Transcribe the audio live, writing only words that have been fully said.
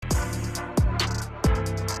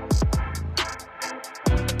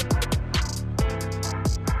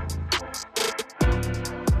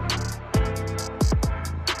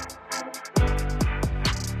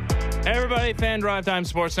Friday, Fan Drive Time,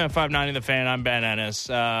 Sportsnet 590 The Fan. I'm Ben Ennis.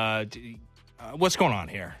 What's going on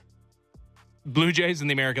here? Blue Jays in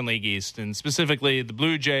the American League East, and specifically the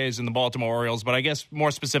Blue Jays and the Baltimore Orioles, but I guess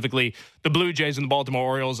more specifically the Blue Jays and the Baltimore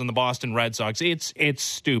Orioles and the Boston Red Sox. It's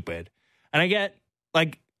stupid. And I get,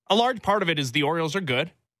 like, a large part of it is the Orioles are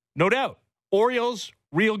good. No doubt. Orioles,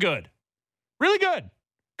 real good. Really good.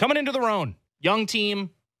 Coming into their own. Young team,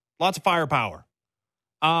 lots of firepower.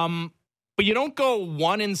 But you don't go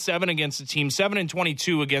 1-7 against a team,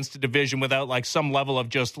 7-22 against a division without like some level of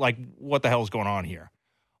just like, what the hell is going on here?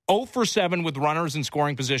 0-7 with runners in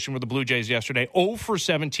scoring position with the Blue Jays yesterday.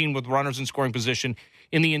 0-17 with runners in scoring position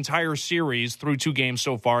in the entire series through 2 games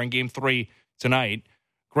so far. In Game 3 tonight,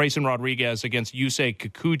 Grayson Rodriguez against Yusei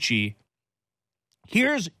Kikuchi.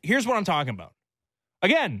 Here's what I'm talking about.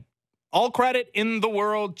 Again, all credit in the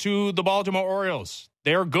world to the Baltimore Orioles.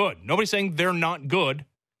 They're good. Nobody's saying they're not good.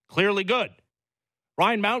 Clearly good.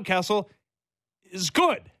 Ryan Mountcastle is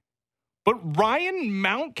good. But Ryan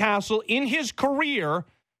Mountcastle in his career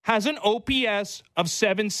has an OPS of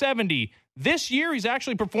 770. This year, he's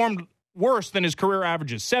actually performed worse than his career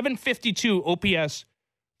averages. 752 OPS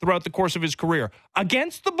throughout the course of his career.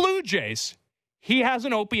 Against the Blue Jays, he has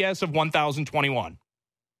an OPS of 1,021.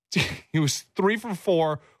 He was 3 for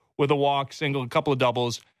 4 with a walk, single, a couple of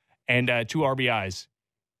doubles, and 2 RBIs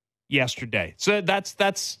yesterday. So that's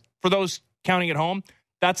for those counting at home,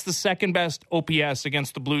 that's the second best OPS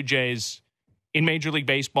against the Blue Jays in Major League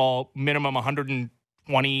Baseball, minimum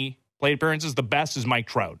 120 plate appearances. The best is Mike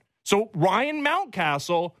Trout. So Ryan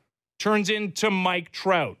Mountcastle turns into Mike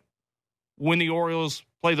Trout when the Orioles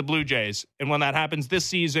play the Blue Jays. And when that happens this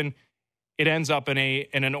season, it ends up in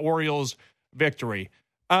an Orioles victory.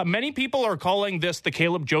 Many people are calling this the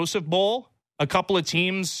Caleb Joseph Bowl. A couple of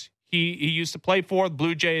teams he used to play for, the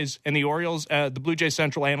Blue Jays and the Orioles. The Blue Jays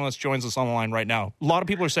Central analyst joins us on the line right now. A lot of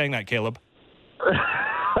people are saying that, Caleb.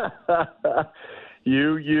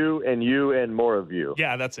 You, and more of you.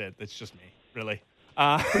 Yeah, that's it. It's just me, really.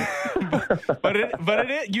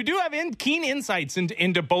 You do have keen insights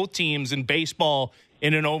into both teams in baseball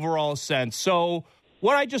in an overall sense. So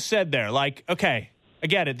what I just said there, like, okay, I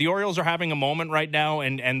get it. The Orioles are having a moment right now,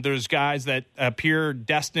 and there's guys that appear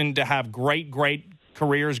destined to have great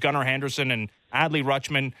careers, Gunnar Henderson and Adley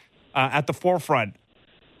Rutschman at the forefront.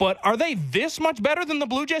 But are they this much better than the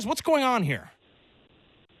Blue Jays? What's going on here?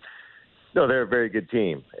 No, they're a very good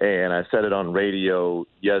team, and I said it on radio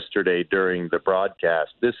yesterday during the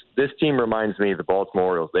broadcast. This team reminds me of the Baltimore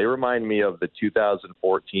Orioles. They remind me of the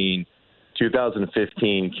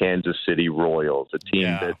 2014-2015 Kansas City Royals, a team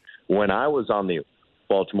that when I was on the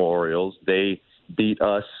Baltimore Orioles, they beat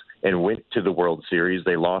us and went to the World Series.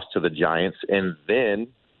 They lost to the Giants, and then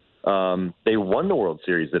they won the World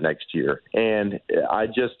Series the next year. And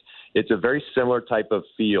it's a very similar type of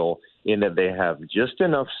feel in that they have just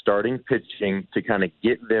enough starting pitching to kind of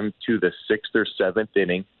get them to the 6th or 7th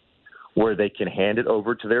inning where they can hand it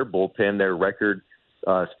over to their bullpen. Their record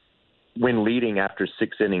when leading after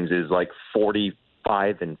 6 innings is like 45-5.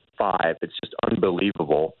 It's just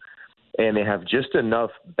unbelievable. And they have just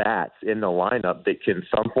enough bats in the lineup that can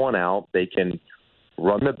thump one out. They can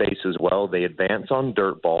run the bases well. They advance on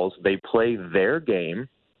dirt balls. They play their game.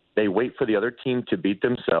 They wait for the other team to beat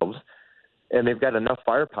themselves. And they've got enough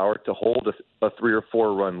firepower to hold a 3 or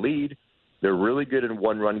 4 run lead. They're really good in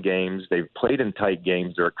 1-run games. They've played in tight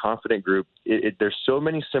games. They're a confident group. There's so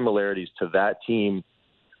many similarities to that team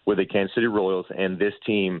with the Kansas City Royals and this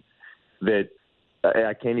team that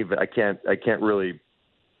I can't really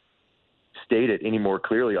state it any more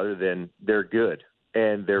clearly other than they're good.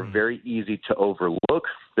 And they're very easy to overlook.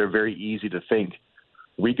 They're very easy to think,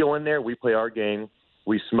 we go in there, we play our game,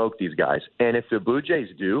 we smoke these guys. And if the Blue Jays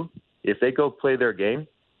do, if they go play their game,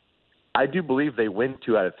 I do believe they win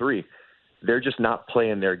 2 out of 3. They're just not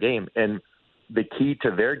playing their game. And the key to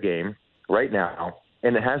their game right now,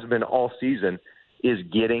 and it has been all season, is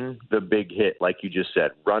getting the big hit, like you just said.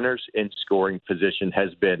 Runners in scoring position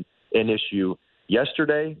has been an issue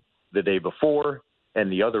yesterday, the day before,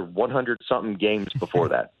 and the other 100-something games before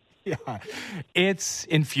that. Yeah, it's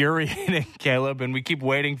infuriating, Caleb, and we keep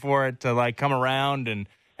waiting for it to, like, come around. And,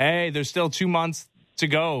 hey, there's still 2 months to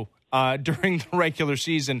go during the regular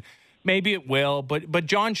season. Maybe it will, but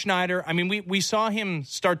John Schneider, I mean, we saw him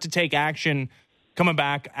start to take action coming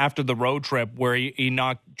back after the road trip where he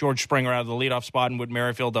knocked George Springer out of the leadoff spot and Whit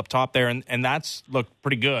Merrifield up top there, and that's looked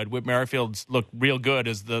pretty good. Whit Merrifield's looked real good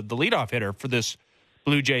as the leadoff hitter for this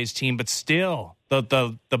Blue Jays team, but still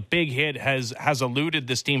the big hit has eluded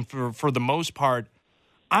this team for the most part.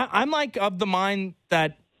 I'm like of the mind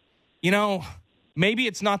that, you know, maybe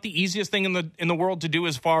it's not the easiest thing in the world to do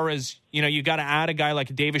as far as, you got to add a guy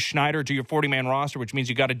like Davis Schneider to your 40-man roster, which means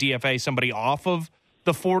you got to DFA somebody off of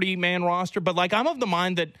the 40-man roster. But, I'm of the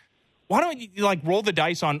mind that why don't you, roll the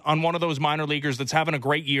dice on one of those minor leaguers that's having a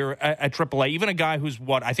great year at AAA, even a guy who's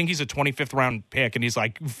I think he's a 25th round pick and he's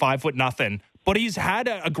 5'0", but he's had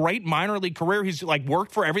a great minor league career. He's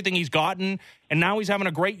worked for everything he's gotten, and now he's having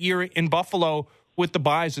a great year in Buffalo with the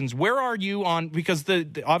Bisons. Where are you on, because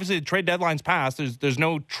obviously the trade deadline's passed. There's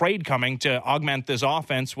no trade coming to augment this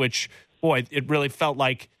offense, which, boy, it really felt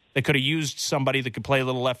like they could have used somebody that could play a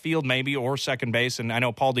little left field maybe or second base. And I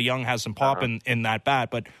know Paul DeJong has some pop in that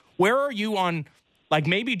bat. But where are you on,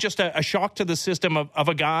 maybe just a shock to the system of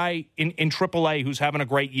a guy in AAA who's having a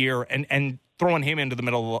great year and throwing him into the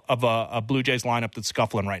middle of a Blue Jays lineup that's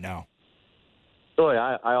scuffling right now? Boy,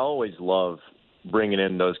 I always love bringing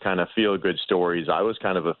in those kind of feel-good stories. I was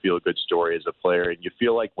kind of a feel-good story as a player, and you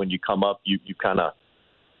feel like when you come up, you've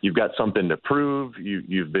got something to prove.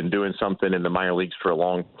 You've been doing something in the minor leagues for a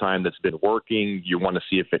long time that's been working. You want to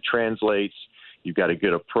see if it translates. You've got a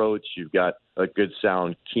good approach. You've got a good,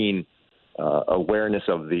 sound, keen awareness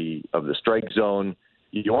of the strike zone.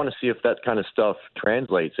 You want to see if that kind of stuff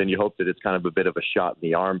translates, and you hope that it's kind of a bit of a shot in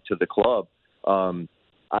the arm to the club.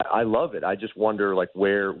 I love it. I just wonder,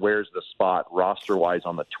 where's the spot roster-wise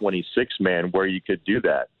on the 26-man where you could do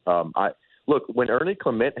that? Look, when Ernie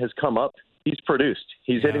Clement has come up, he's produced.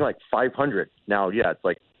 He's hitting 500. Now,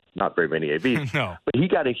 it's not very many ABs. No. But he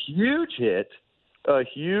got a huge hit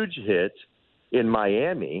in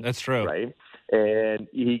Miami. That's true. Right? And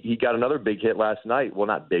he got another big hit last night. Well,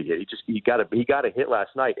 not big hit. He got a hit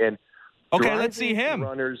last night. And okay, let's see him.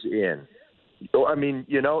 Runners in. I mean,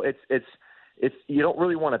 it's you don't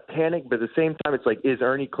really want to panic, but at the same time, it's is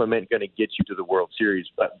Ernie Clement going to get you to the World Series?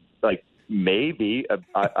 But maybe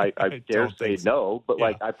I dare say no, but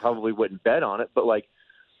I probably wouldn't bet on it. But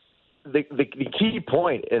the key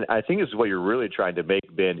point, and I think this is what you're really trying to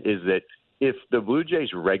make, Ben, is that if the Blue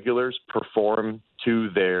Jays regulars perform to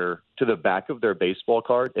the back of their baseball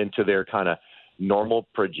card and to their kind of normal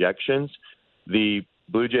projections, the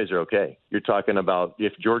Blue Jays are okay. You're talking about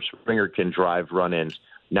if George Springer can drive run-ins.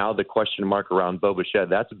 Now the question mark around Bo Bichette,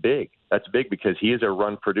 that's big. That's big because he is a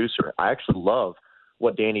run producer. I actually love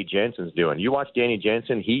what Danny Jansen's doing. You watch Danny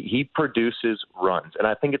Jansen, he produces runs. And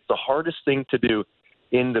I think it's the hardest thing to do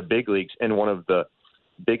in the big leagues, and one of the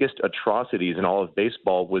biggest atrocities in all of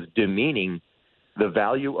baseball was demeaning the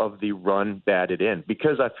value of the run batted in,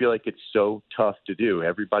 because I feel like it's so tough to do.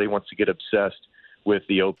 Everybody wants to get obsessed with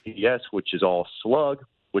the OPS, which is all slug,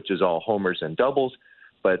 which is all homers and doubles.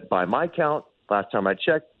 But by my count, last time I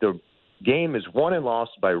checked, the game is won and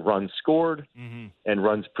lost by runs scored and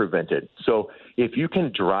runs prevented. So if you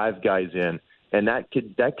can drive guys in, and that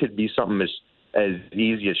could be something as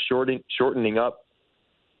easy as shortening up,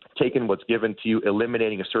 taking what's given to you,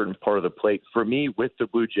 eliminating a certain part of the plate. For me, with the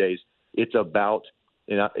Blue Jays, it's about,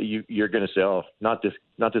 you're going to say, oh, not this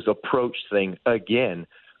approach thing again.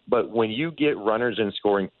 But when you get runners in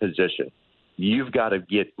scoring position, you've got to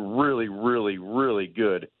get really, really, really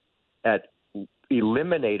good at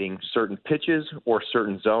eliminating certain pitches or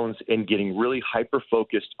certain zones and getting really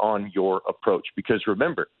hyper-focused on your approach. Because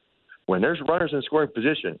remember, when there's runners in scoring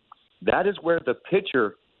position, that is where the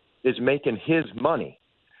pitcher is making his money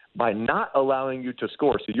by not allowing you to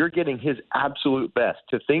score. So you're getting his absolute best.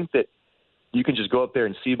 To think that you can just go up there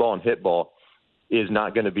and see ball and hit ball is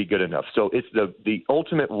not going to be good enough. So it's the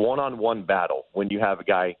ultimate one-on-one battle when you have a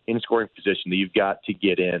guy in scoring position that you've got to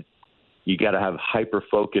get in. You got to have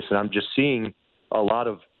hyper-focus. And I'm just seeing a lot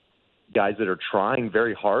of guys that are trying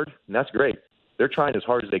very hard, and that's great. They're trying as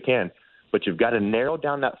hard as they can. But you've got to narrow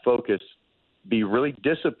down that focus, be really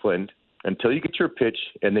disciplined until you get your pitch,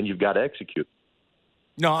 and then you've got to execute.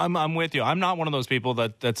 No, I'm with you. I'm not one of those people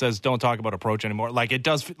that says don't talk about approach anymore.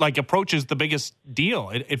 Approach is the biggest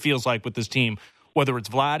deal, it feels like, with this team, whether it's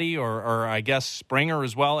Vladdy or I guess Springer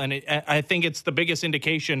as well. And I think it's the biggest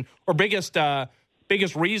indication or biggest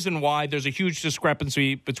reason why there's a huge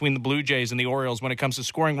discrepancy between the Blue Jays and the Orioles when it comes to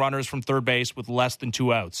scoring runners from third base with less than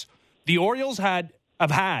 2 outs. The Orioles have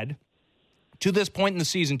had, to this point in the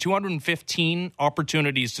season, 215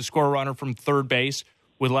 opportunities to score a runner from third base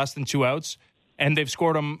with less than 2 outs. And they've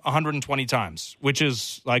scored them 120 times, which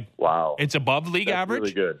is wow. It's above league average.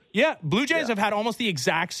 Really good. Yeah, Blue Jays have had almost the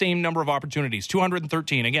exact same number of opportunities,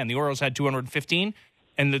 213. Again, the Orioles had 215,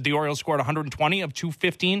 and the Orioles scored 120 of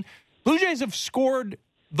 215. Blue Jays have scored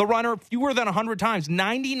the runner fewer than 100 times,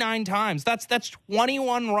 99 times. That's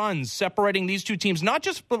 21 runs separating these two teams, not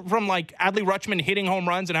just from Adley Rutschman hitting home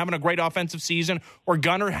runs and having a great offensive season, or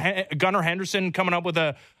Gunnar Henderson coming up with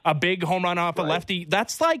a big home run off a lefty.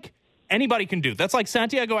 That's anybody can do. That's like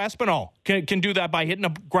Santiago Espinal can do that by hitting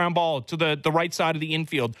a ground ball to the right side of the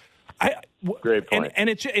infield. Great point. And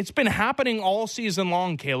it's been happening all season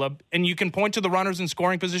long, Caleb. And you can point to the runners in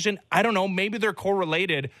scoring position. I don't know. Maybe they're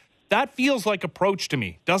correlated. That feels like approach to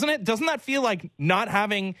me, doesn't it? Doesn't that feel like not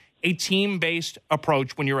having a team-based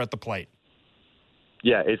approach when you're at the plate?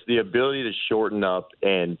 Yeah, it's the ability to shorten up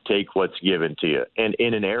and take what's given to you. And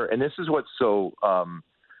in an era, and this is what's so,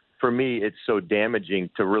 for me, it's so damaging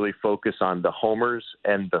to really focus on the homers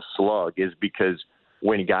and the slug, is because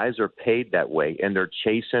when guys are paid that way and they're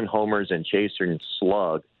chasing homers and chasing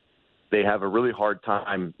slug, they have a really hard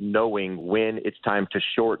time knowing when it's time to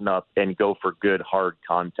shorten up and go for good, hard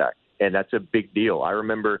contact. And that's a big deal. I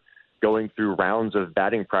remember going through rounds of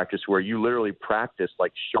batting practice where you literally practice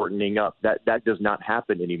like shortening up. That does not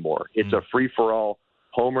happen anymore. It's a free-for-all,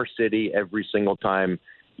 homer city every single time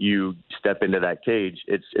you step into that cage.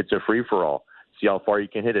 It's a free-for-all. See how far you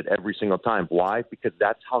can hit it every single time. Why? Because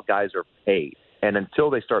that's how guys are paid. And until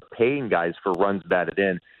they start paying guys for runs batted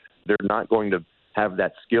in, they're not going to have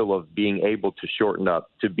that skill of being able to shorten up,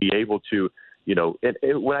 to be able to,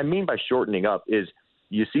 what I mean by shortening up is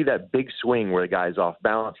you see that big swing where the guy's off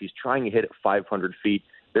balance. He's trying to hit it 500 feet.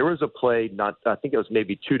 There was a play, I think it was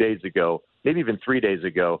maybe 2 days ago, maybe even 3 days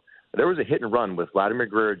ago. There was a hit and run with Vladimir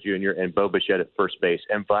Guerrero Jr. and Bo Bichette at first base.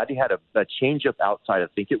 And Vladdy had a changeup outside. I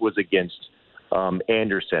think it was against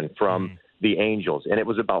Anderson from the Angels. And it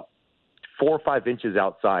was about 4 or 5 inches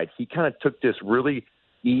outside. He kind of took this really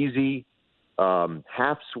easy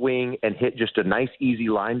half swing and hit just a nice, easy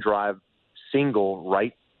line drive single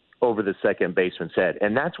right over the second baseman's head.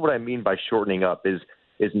 And that's what I mean by shortening up, is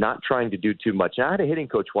not trying to do too much. And I had a hitting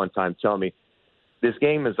coach one time tell me, this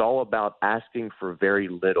game is all about asking for very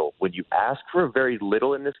little. When you ask for very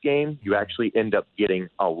little in this game, you actually end up getting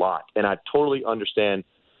a lot. And I totally understand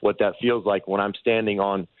what that feels like when I'm standing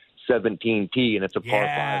on 17T and it's a par 5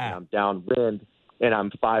 and I'm downwind and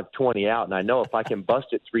I'm 520 out. And I know if I can bust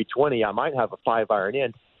it 320, I might have a 5-iron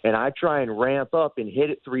in. And I try and ramp up and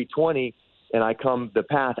hit it 320, and I come the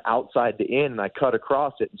path outside the in, and I cut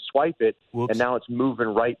across it and swipe it, and now it's moving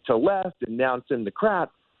right to left, and now it's in the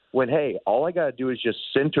crap. When, hey, all I got to do is just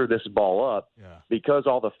center this ball up because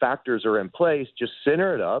all the factors are in place. Just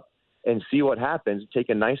center it up and see what happens. Take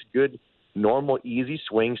a nice, good, normal, easy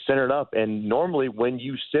swing, center it up. And normally when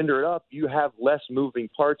you center it up, you have less moving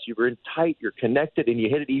parts. You're in tight, you're connected, and you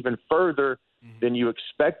hit it even further than you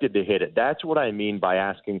expected to hit it. That's what I mean by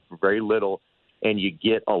asking for very little, and you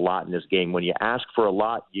get a lot in this game. When you ask for a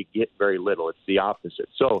lot, you get very little. It's the opposite.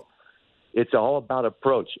 So it's all about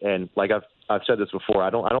approach. And like I've said this before,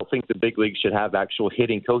 I don't think the big leagues should have actual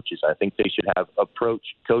hitting coaches. I think they should have approach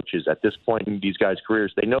coaches at this point in these guys'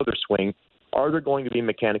 careers. They know their swing. Are there going to be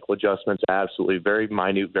mechanical adjustments? Absolutely. Very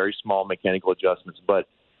minute, very small mechanical adjustments. But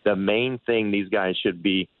the main thing these guys should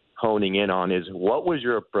be honing in on is, what was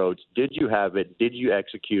your approach? Did you have it? Did you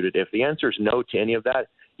execute it? If the answer is no to any of that,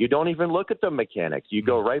 you don't even look at the mechanics. You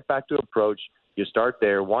go right back to approach. You start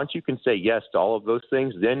there. Once you can say yes to all of those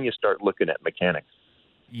things, then you start looking at mechanics.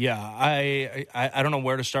 Yeah, I don't know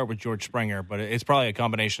where to start with George Springer, but it's probably a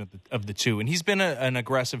combination of the two. And he's been an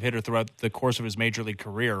aggressive hitter throughout the course of his major league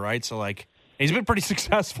career, right? So, like, he's been pretty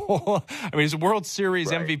successful. I mean, he's a World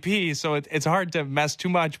Series MVP, so it's hard to mess too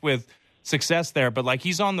much with success there. But, like,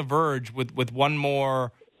 he's on the verge with one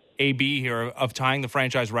more AB here of tying the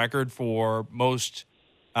franchise record for most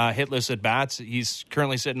hitless at bats. He's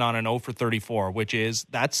currently sitting on an 0 for 34, which is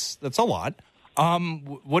that's a lot.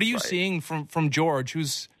 What are you seeing from George?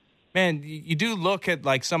 Who's, man, you do look at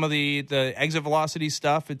like some of the exit velocity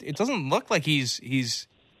stuff. It doesn't look like he's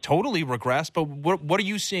totally regressed. But what are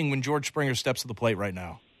you seeing when George Springer steps to the plate right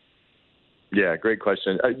now? Yeah, great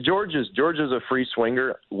question. George is a free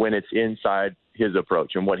swinger when it's inside his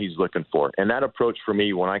approach and what he's looking for. And that approach for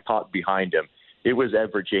me, when I caught behind him, it was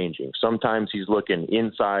ever changing. Sometimes he's looking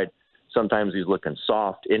inside, sometimes he's looking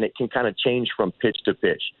soft, and it can kind of change from pitch to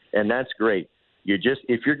pitch. And that's great.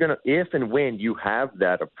 If and when you have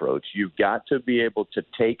that approach, you've got to be able to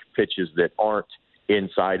take pitches that aren't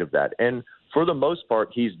inside of that. And for the most part,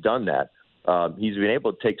 he's done that. He's been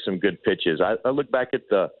able to take some good pitches. I look back at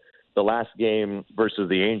the last game versus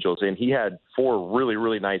the Angels, and he had 4 really,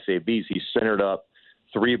 really nice ABs. He centered up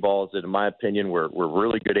 3 balls that, in my opinion, were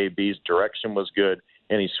really good ABs. Direction was good,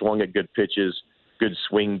 and he swung at good pitches, good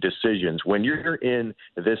swing decisions. When you're in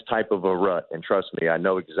this type of a rut, and trust me, I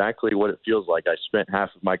know exactly what it feels like. I spent half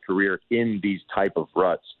of my career in these type of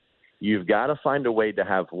ruts. You've got to find a way to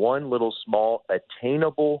have one little small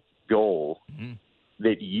attainable goal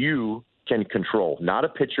that you can control. Not a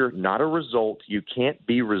pitcher, not a result. You can't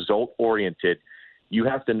be result-oriented. You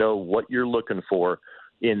have to know what you're looking for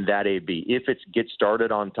in that AB. If it gets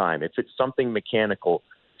started on time, if it's something mechanical,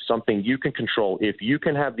 something you can control, if you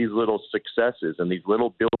can have these little successes and these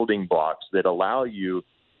little building blocks that allow you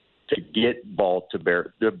to get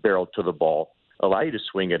the barrel to the ball, allow you to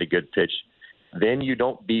swing at a good pitch, then you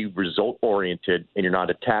don't be result-oriented and you're not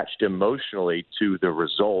attached emotionally to the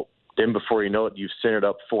result. Then before you know it, you've sent it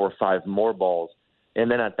up 4 or 5 more balls. And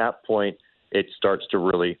then at that point, it starts to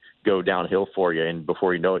really go downhill for you. And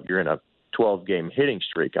before you know it, you're in a 12-game hitting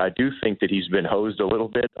streak. I do think that he's been hosed a little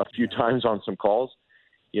bit a few times on some calls,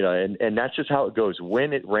 and that's just how it goes.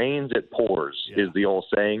 When it rains, it pours, is the old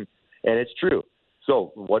saying, and it's true.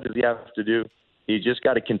 So what does he have to do? He just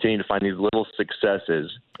got to continue to find these little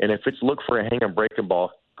successes. And if it's look for a hang and breaking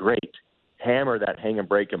ball, great. Hammer that hang and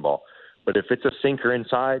breaking ball. But if it's a sinker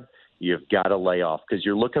inside, you've got to lay off because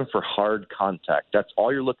you're looking for hard contact. That's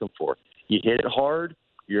all you're looking for. You hit it hard,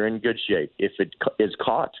 you're in good shape. If it is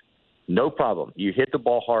caught, no problem. You hit the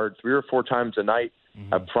ball hard 3 or 4 times a night,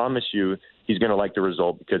 I promise you he's going to like the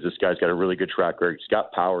result because this guy's got a really good track record. He's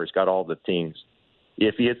got power. He's got all the things.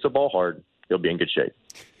 If he hits the ball hard, he'll be in good shape.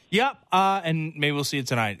 Yep, and maybe we'll see it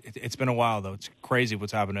tonight. It's been a while, though. It's crazy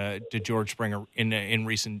what's happened to George Springer in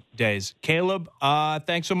recent days. Caleb,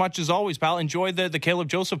 thanks so much as always, pal. Enjoy the Caleb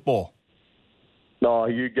Joseph Bowl. No,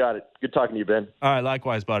 you got it. Good talking to you, Ben. All right,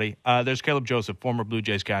 likewise, buddy. There's Caleb Joseph, former Blue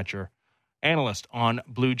Jays catcher, analyst on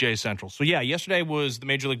Blue Jays Central. So, yeah, yesterday was the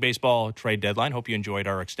Major League Baseball trade deadline. Hope you enjoyed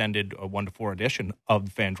our extended 1-to-4 edition of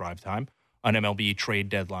the Fan Drive Time on MLB trade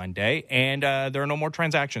deadline day. And there are no more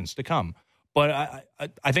transactions to come. But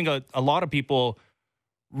I think a lot of people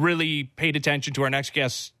really paid attention to our next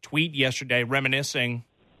guest's tweet yesterday, reminiscing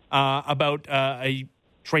about a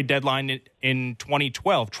trade deadline in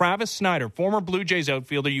 2012. Travis Snider, former Blue Jays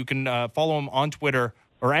outfielder. You can follow him on Twitter,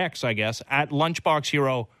 or X, I guess, at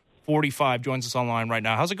LunchboxHero45. Joins us online right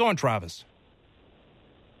now. How's it going, Travis?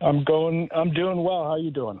 I'm doing well. How are you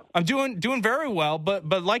doing? I'm doing very well.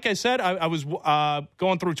 But like I said, I was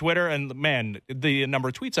going through Twitter, and man, the number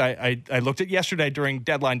of tweets I looked at yesterday during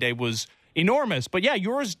deadline day was enormous. But yeah,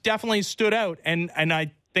 yours definitely stood out, and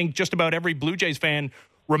I think just about every Blue Jays fan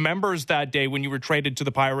remembers that day when you were traded to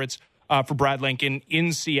the Pirates for Brad Lincoln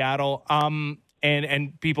in Seattle.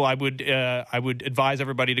 And people, I would advise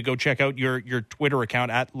everybody to go check out your Twitter account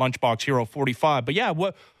at LunchboxHero45. But yeah,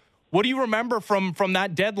 What do you remember from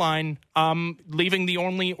that deadline, leaving the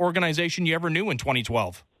only organization you ever knew in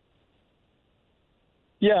 2012?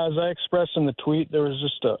 Yeah, as I expressed in the tweet, there was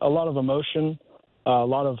just a lot of emotion, a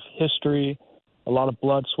lot of history, a lot of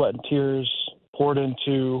blood, sweat, and tears poured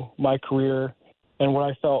into my career, and what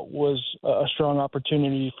I felt was a strong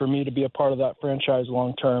opportunity for me to be a part of that franchise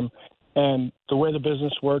long term. And the way the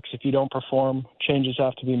business works, if you don't perform, changes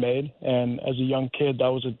have to be made. And as a young kid, that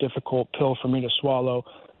was a difficult pill for me to swallow.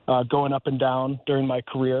 Going up and down during my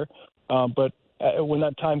career. But when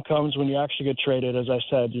that time comes, when you actually get traded, as I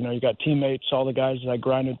said, you got teammates, all the guys that I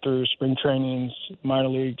grinded through, spring trainings, minor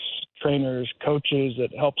leagues, trainers, coaches that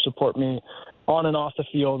help support me on and off the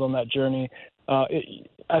field on that journey.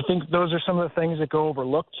 I think those are some of the things that go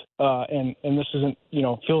overlooked. And this isn't,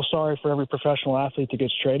 feel sorry for every professional athlete that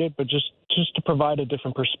gets traded, but just to provide a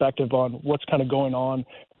different perspective on what's kind of going on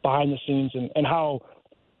behind the scenes and how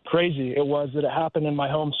crazy it was that it happened in my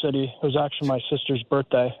home city. It was actually my sister's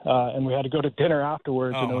birthday, and we had to go to dinner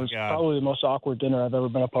afterwards, and it was probably the most awkward dinner I've ever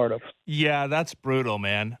been a part of. Yeah, that's brutal,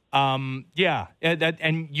 man. And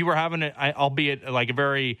you were having, albeit like a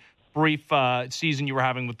very brief season you were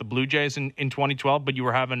having with the Blue Jays in 2012, but you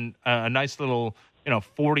were having a nice little,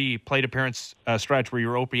 40 plate appearance stretch where you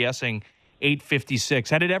were OPSing 856.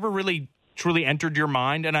 Had it ever really truly entered your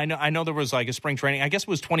mind? And I know there was like a spring training, I guess it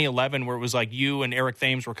was 2011, where it was like you and Eric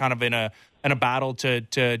Thames were kind of in a battle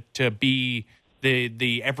to be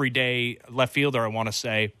the everyday left fielder, I want to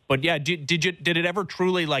say. But yeah, did it ever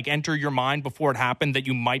truly like enter your mind before it happened that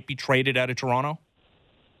you might be traded out of Toronto?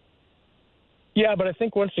 Yeah, but I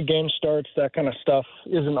think once the game starts, that kind of stuff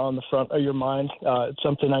isn't on the front of your mind. It's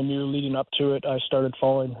something I knew leading up to it. I started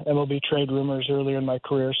following MLB trade rumors earlier in my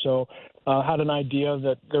career, so had an idea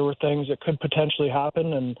that there were things that could potentially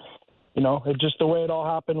happen, and it just the way it all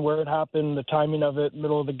happened, where it happened, the timing of it,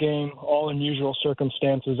 middle of the game, all unusual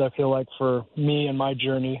circumstances, I feel like, for me and my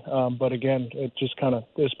journey. But again, it just kind of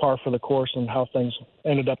is par for the course and how things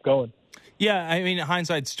ended up going. Yeah, I mean,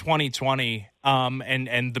 hindsight's 20/20,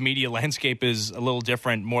 and the media landscape is a little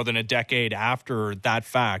different more than a decade after that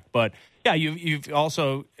fact. But yeah, you've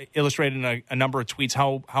also illustrated in a number of tweets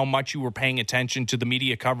how much you were paying attention to the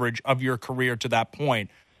media coverage of your career to that point.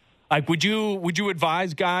 Like, would you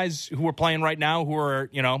advise guys who are playing right now, who are,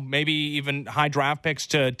 maybe even high draft picks,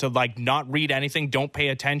 to like not read anything, don't pay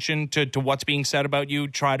attention to what's being said about you,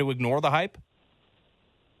 try to ignore the hype?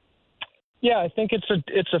 Yeah, I think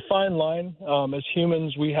it's a fine line. As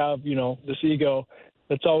humans, we have, this ego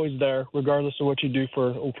that's always there, regardless of what you do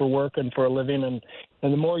for work and for a living. And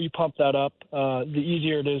the more you pump that up, the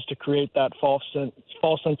easier it is to create that false sense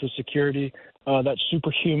of security, that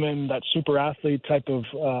superhuman, that super athlete type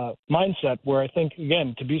of mindset, where I think,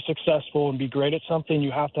 again, to be successful and be great at something,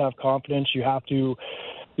 you have to have confidence. You have to,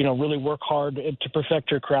 really work hard to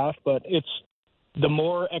perfect your craft. But it's the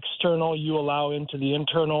more external you allow into the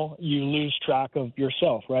internal, you lose track of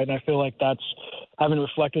yourself, right? And I feel like that's, having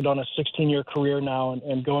reflected on a 16-year career now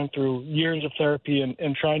and going through years of therapy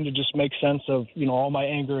and trying to just make sense of, all my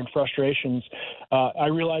anger and frustrations, I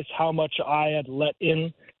realized how much I had let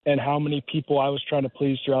in and how many people I was trying to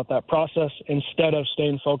please throughout that process, instead of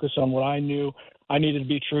staying focused on what I knew I needed to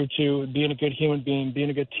be true to, being a good human being, being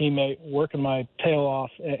a good teammate, working my tail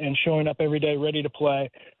off, and showing up every day ready to play,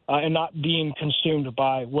 and not being consumed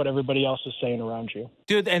by what everybody else is saying around you.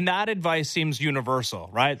 Dude, and that advice seems universal,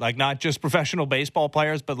 right? Like, not just professional baseball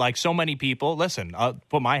players, but like so many people. Listen, I'll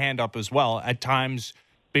put my hand up as well. At times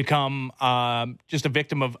become just a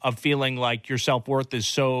victim of feeling like your self-worth is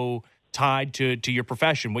so tied to your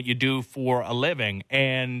profession, what you do for a living.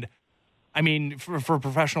 And I mean, for a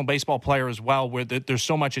professional baseball player as well, where there's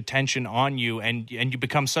so much attention on you, and you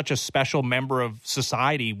become such a special member of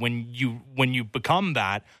society when you become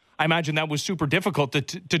that. I imagine that was super difficult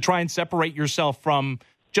to try and separate yourself from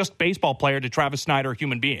just baseball player to Travis Snider,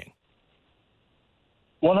 human being.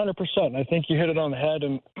 100%. I think you hit it on the head,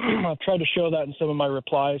 and I've tried to show that in some of my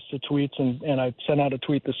replies to tweets, and I sent out a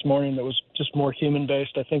tweet this morning that was just more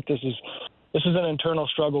human-based. I think this is an internal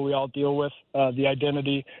struggle we all deal with, the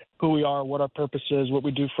identity, who we are, what our purpose is, what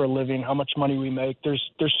we do for a living, how much money we make.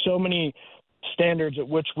 There's so many standards at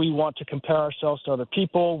which we want to compare ourselves to other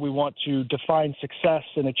people. We want to define success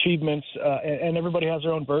and achievements, and everybody has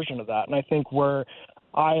their own version of that. And I think where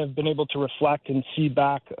I have been able to reflect and see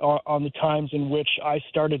back on the times in which I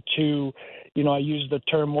started to, I use the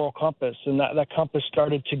term moral compass, and that compass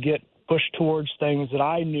started to get pushed towards things that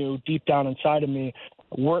I knew deep down inside of me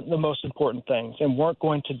weren't the most important things and weren't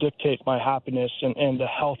going to dictate my happiness and the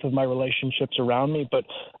health of my relationships around me. But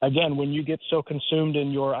again, when you get so consumed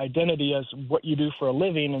in your identity as what you do for a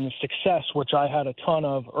living and the success, which I had a ton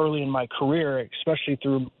of early in my career, especially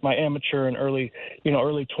through my amateur and early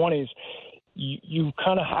 20s, you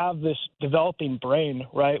kind of have this developing brain,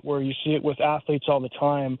 right, where you see it with athletes all the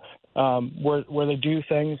time, where they do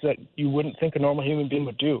things that you wouldn't think a normal human being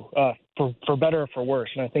would do, for better or for worse.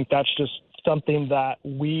 And I think that's just something that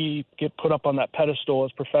we get put up on that pedestal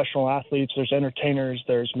as professional athletes. There's entertainers,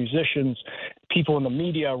 there's musicians, people in the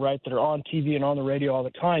media, right, that are on TV and on the radio all the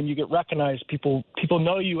time. You get recognized. People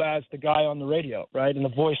know you as the guy on the radio, right, and the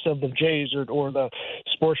voice of the Jays or the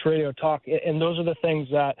sports radio talk. And those are the things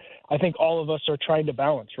that I think all of us are trying to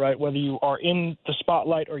balance, right, whether you are in the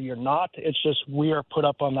spotlight or you're not. It's just we are put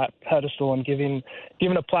up on that pedestal and given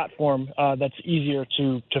a platform that's easier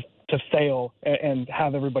to fail and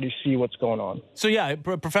have everybody see what's going on. So, yeah, a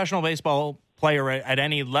professional baseball player at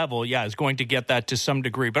any level, is going to get that to some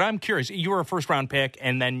degree. But I'm curious, you were a first-round pick,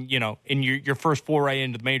 and then, in your first foray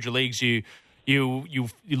into the major leagues, you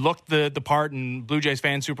looked the part, and Blue Jays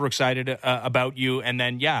fans super excited about you. And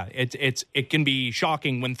then, it can be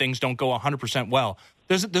shocking when things don't go 100% well.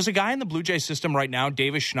 There's a guy in the Blue Jays system right now,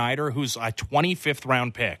 Davis Schneider, who's a 25th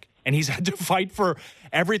round pick. And he's had to fight for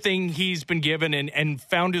everything he's been given and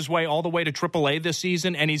found his way all the way to AAA this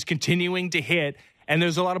season, and he's continuing to hit. And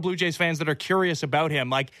there's a lot of Blue Jays fans that are curious about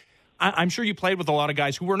him. Like, I'm sure you played with a lot of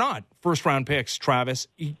guys who were not first-round picks, Travis.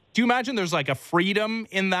 Do you imagine there's like a freedom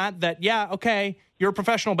in that, okay, you're a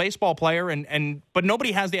professional baseball player, but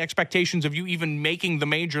nobody has the expectations of you even making the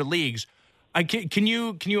major leagues? Can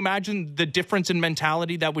you imagine the difference in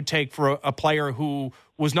mentality that would take for a player who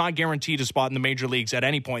was not guaranteed a spot in the major leagues at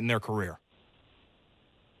any point in their career?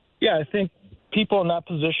 Yeah, I think people in that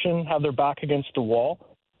position have their back against the wall,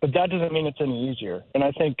 but that doesn't mean it's any easier. And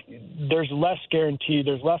I think there's less guarantee,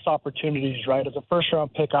 there's less opportunities, right? As a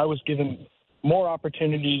first-round pick, I was given more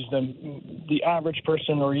opportunities than the average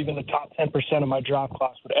person or even the top 10% of my draft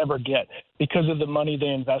class would ever get because of the money they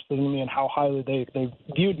invested in me and how highly they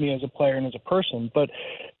viewed me as a player and as a person. But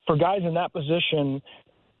for guys in that position,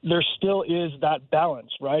 there still is that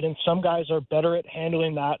balance, right? And some guys are better at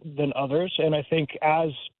handling that than others. And I think as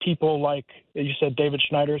people like, you said David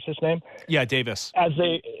Schneider is his name? Yeah, Davis.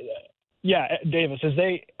 Yeah, Davis, as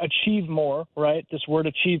they achieve more, right, this word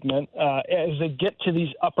achievement, as they get to these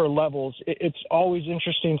upper levels, it's always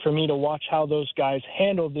interesting for me to watch how those guys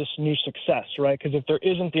handle this new success, right? Because if there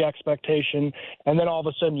isn't the expectation and then all of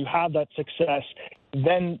a sudden you have that success,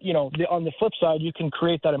 then, on the flip side, you can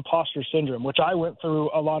create that imposter syndrome, which I went through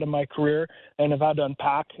a lot of my career and have had to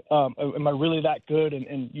unpack. Am I really that good?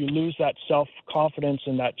 And you lose that self-confidence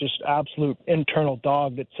and that just absolute internal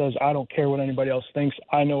dog that says, I don't care what anybody else thinks.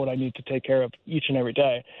 I know what I need to take care of each and every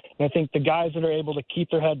day. And I think the guys that are able to keep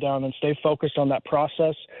their head down and stay focused on that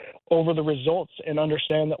process over the results and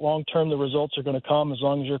understand that long-term the results are going to come as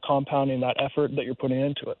long as you're compounding that effort that you're putting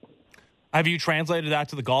into it. Have you translated that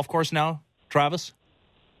to the golf course now, Travis?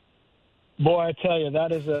 Boy, I tell you,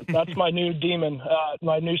 that's my new demon,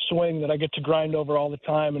 my new swing that I get to grind over all the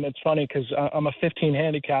time. And it's funny because I'm a 15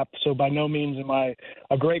 handicap, so by no means am I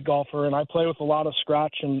a great golfer. And I play with a lot of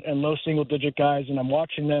scratch and low single-digit guys, and I'm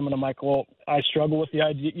watching them, and I'm like, well, I struggle with the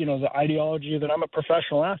idea, the ideology that I'm a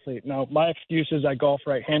professional athlete. Now, my excuse is I golf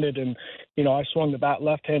right-handed, and I swung the bat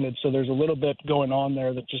left-handed, so there's a little bit going on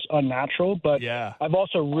there that's just unnatural. But yeah. I've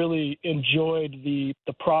also really enjoyed the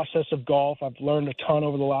process of golf. I've learned a ton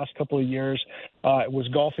over the last couple of years. I was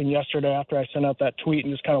golfing yesterday after I sent out that tweet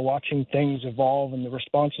and just kind of watching things evolve and the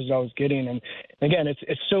responses I was getting. And again,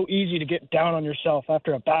 it's so easy to get down on yourself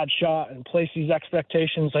after a bad shot and place these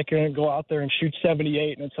expectations like you're going to go out there and shoot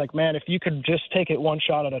 78. And it's like, man, if you could just take it one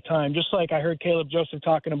shot at a time, just like I heard Caleb Joseph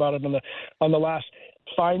talking about it on the last.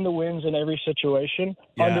 Find the wins in every situation,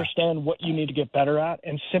 Understand what you need to get better at,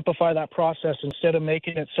 and simplify that process instead of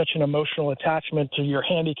making it such an emotional attachment to your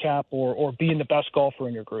handicap or being the best golfer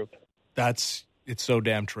in your group. It's so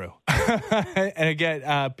damn true. And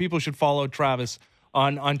again, people should follow Travis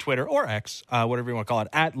on Twitter or X, whatever you want to call it,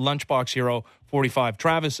 at LunchboxHero45.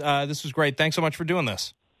 Travis, this was great. Thanks so much for doing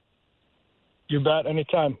this. You bet.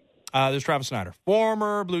 Anytime. There's Travis Snider,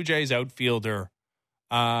 former Blue Jays outfielder,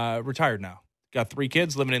 retired now. Got 3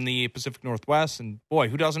 kids living in the Pacific Northwest. And, boy,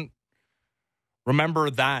 who doesn't remember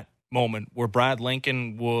that moment where Brad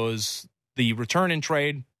Lincoln was the return in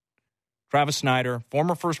trade? Travis Snider,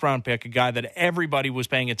 former first-round pick, a guy that everybody was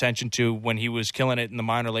paying attention to when he was killing it in the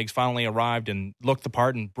minor leagues, finally arrived and looked the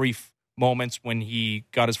part in brief moments when he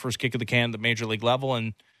got his first kick of the can at the major league level.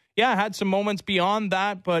 And, yeah, had some moments beyond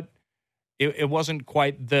that, but it wasn't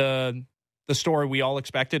quite the story we all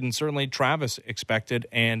expected, and certainly Travis expected,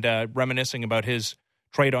 and reminiscing about his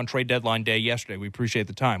trade on trade deadline day yesterday. We appreciate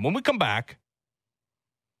the time. When we come back,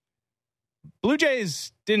 Blue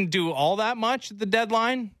Jays didn't do all that much at the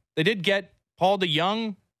deadline. They did get Paul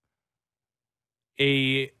DeJong,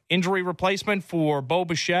 a injury replacement for Bo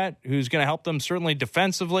Bichette, who's going to help them certainly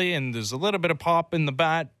defensively, and there's a little bit of pop in the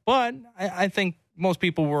bat, but I think most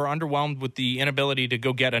people were underwhelmed with the inability to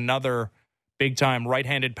go get another big-time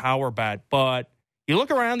right-handed power bat. But you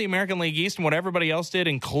look around the American League East and what everybody else did,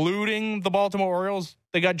 including the Baltimore Orioles,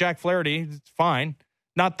 they got Jack Flaherty. It's fine.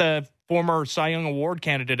 Not the former Cy Young Award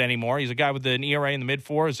candidate anymore. He's a guy with an ERA in the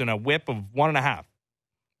mid-4s and a whip of 1.5.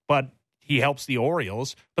 But he helps the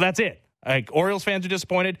Orioles. But that's it. Orioles fans are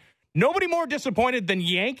disappointed. Nobody more disappointed than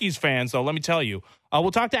Yankees fans, though, let me tell you.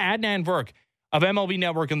 We'll talk to Adnan Virk of MLB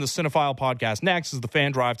Network and the Cinephile podcast next as the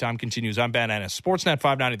Fan Drive Time continues. I'm Ben Ennis, Sportsnet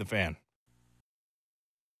 590 The Fan.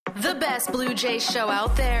 The best Blue Jays show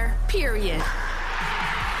out there, period.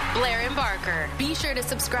 Blair and Barker. Be sure to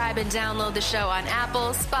subscribe and download the show on Apple,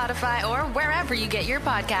 Spotify, or wherever you get your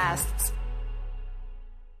podcasts.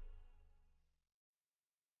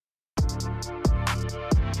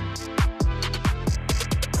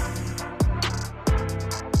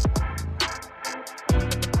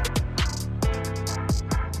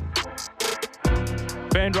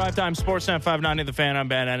 Fan Drive Time, Sportsnet 590 The Fan. I'm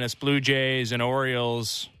Ben Ennis. Blue Jays and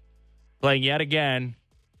Orioles playing yet again.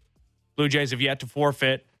 Blue Jays have yet to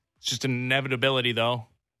forfeit. It's just an inevitability, though,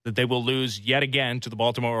 that they will lose yet again to the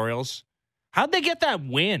Baltimore Orioles. How'd they get that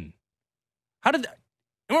win? Anyone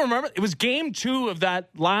remember? It was game 2 of that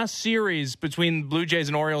last series between Blue Jays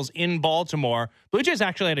and Orioles in Baltimore. Blue Jays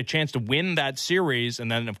actually had a chance to win that series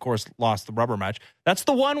and then, of course, lost the rubber match. That's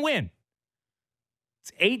the one win.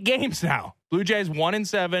 It's 8 games now. Blue Jays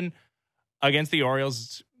 1-7 against the Orioles.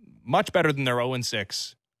 It's much better than their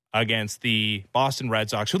 0-6 against the Boston Red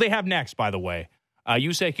Sox, who they have next, by the way.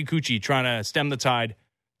 Yusei Kikuchi trying to stem the tide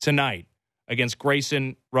tonight against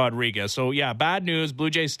Grayson Rodriguez. So, yeah, bad news. Blue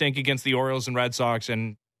Jays stink against the Orioles and Red Sox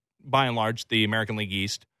and, by and large, the American League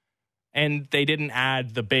East. And they didn't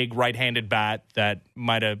add the big right-handed bat that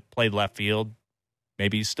might have played left field.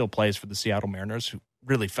 Maybe he still plays for the Seattle Mariners, who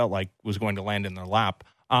really felt like was going to land in their lap.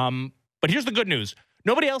 But here's the good news.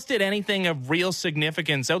 Nobody else did anything of real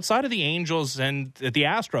significance outside of the Angels and the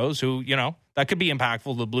Astros, who, that could be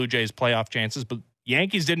impactful to the Blue Jays' playoff chances. But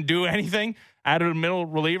Yankees didn't do anything. Added a middle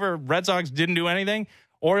reliever. Red Sox didn't do anything.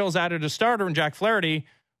 Orioles added a starter in Jack Flaherty,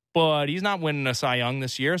 but he's not winning a Cy Young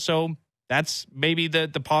this year. So that's maybe the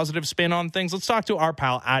positive spin on things. Let's talk to our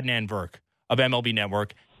pal Adnan Virk of MLB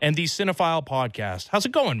Network and the Cinephile podcast. How's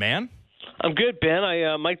it going, man? I'm good, Ben.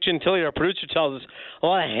 Mike Gentili, our producer, tells us a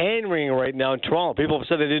lot of hand-wringing right now in Toronto. People have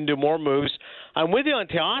said they didn't do more moves. I'm with you on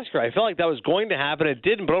Teoscar. I felt like that was going to happen. It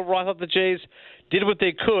didn't, but overall I thought the Jays did what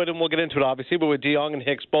they could, and we'll get into it, obviously. But with DeYoung and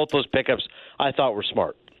Hicks, both those pickups I thought were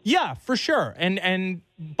smart. Yeah, for sure. And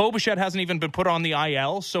Bo Bichette hasn't even been put on the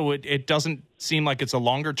IL, so it doesn't seem like it's a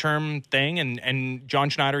longer-term thing. And John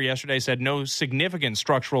Schneider yesterday said no significant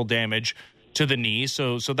structural damage to the knee,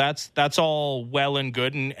 so that's all well and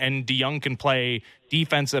good, and DeYoung can play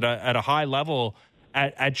defense at a high level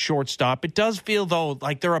at shortstop. It does feel, though,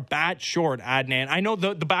 like they're a bat short, Adnan. I know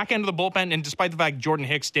the back end of the bullpen, and despite the fact Jordan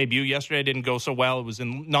Hicks' debut yesterday didn't go so well, it was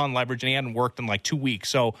in non-leverage, and he hadn't worked in like 2 weeks,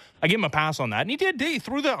 so I give him a pass on that. And he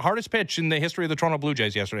threw the hardest pitch in the history of the Toronto Blue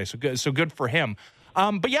Jays yesterday, so good for him.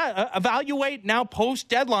 But yeah, evaluate now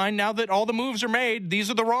post-deadline, now that all the moves are made,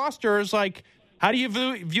 these are the rosters, like, how do you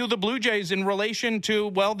view the Blue Jays in relation to,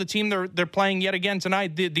 the team they're playing yet again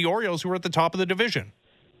tonight, the Orioles, who are at the top of the division?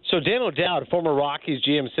 So Dan O'Dowd, former Rockies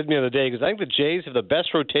GM, said to me the other day, he goes, I think the Jays have the best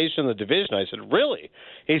rotation in the division. I said, really?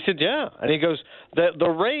 He said, yeah. And he goes, the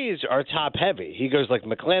Rays are top-heavy. He goes, like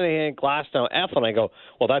McClanahan, Glasnow, Eflin. I go,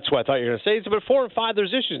 well, that's what I thought you were going to say. He said, but 4 and 5,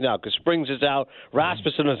 there's issues now because Springs is out,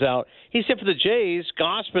 Rasmussen is out. He said, for the Jays,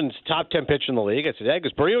 Gausman's top 10 pitcher in the league. I said, yeah,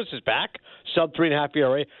 because Berrios is back, sub-3.5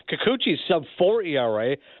 ERA. Kikuchi's sub-4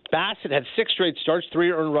 ERA. Bassett had 6 straight starts,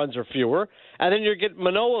 3 earned runs or fewer. And then you're getting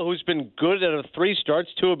Manoah, who's been good out of 3 starts,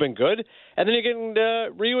 2 have been good. And then you're getting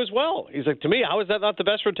Ryu as well. He's like, to me, how is that not the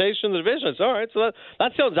best rotation in the division? I said, all right, so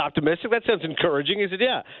that sounds optimistic. That sounds encouraging. He said,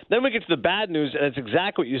 yeah. Then we get to the bad news, and it's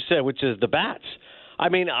exactly what you said, which is the bats. I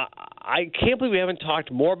mean, I can't believe we haven't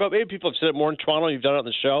talked more about. Maybe people have said it more in Toronto. You've done it on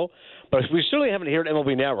the show, but we certainly haven't here at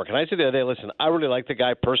MLB Network. And I said the other day, listen, I really like the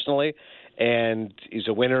guy personally, and he's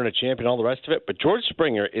a winner and a champion, all the rest of it. But George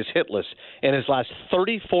Springer is hitless in his last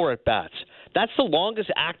 34 at bats. That's the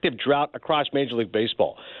longest active drought across Major League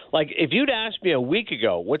Baseball. Like, if you'd asked me a week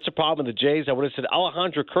ago, what's the problem with the Jays, I would have said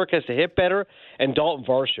Alejandro Kirk has to hit better and Dalton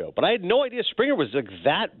Varsho. But I had no idea Springer was like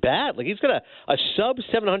that bad. Like, he's got a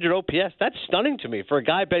sub-700 OPS. That's stunning to me for a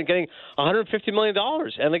guy been getting $150 million.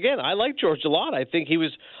 And, again, I like George a lot. I think he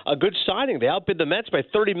was a good signing. They outbid the Mets by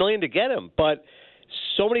 $30 million to get him. But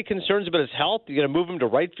so many concerns about his health. You're going to move him to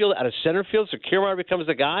right field out of center field so Kiermaier becomes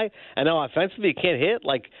the guy. And now offensively he can't hit.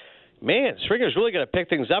 Like, man, Springer's really going to pick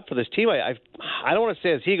things up for this team. I don't want to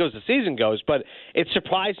say as he goes, the season goes, but it's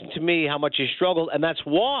surprising to me how much he struggled, and that's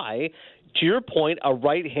why, to your point, a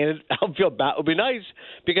right-handed outfield bat would be nice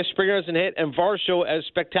because Springer doesn't hit, and Varsho, as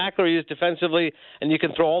spectacular he is defensively, and you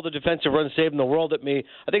can throw all the defensive runs saved in the world at me.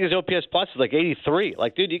 I think his OPS plus is like 83.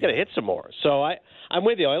 Like, dude, you got to hit some more. So I'm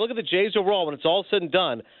with you. I look at the Jays overall when it's all said and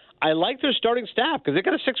done. I like their starting staff because they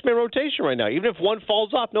got a 6-man rotation right now. Even if one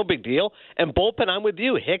falls off, no big deal. And bullpen, I'm with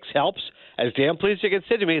you. Hicks helps. As Dan Plesac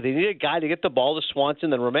said to me, they need a guy to get the ball to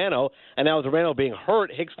Swanson and Romano. And now with Romano being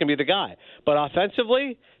hurt, Hicks can be the guy. But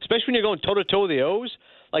offensively, especially when you're going toe-to-toe with the O's,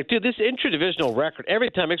 like, dude, this intra-divisional record,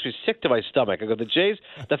 every time makes me sick to my stomach. I go, the Jays,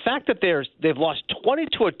 the fact that they've lost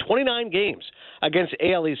 22 of 29 games against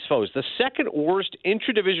AL East foes, the second worst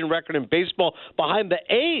intra-division record in baseball behind the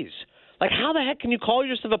A's. Like, how the heck can you call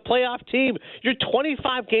yourself a playoff team? You're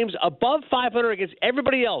 25 games above 500 against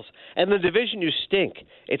everybody else, and the division you stink.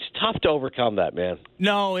 It's tough to overcome that, man.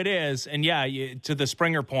 No, it is. And, yeah, to the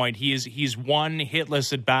Springer point, he's one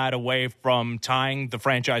hitless at bat away from tying the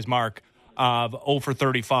franchise mark of 0 for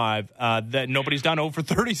 35. That nobody's done 0 for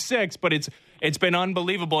 36, but it's been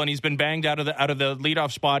unbelievable, and he's been banged out of the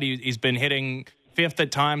leadoff spot. He's been hitting fifth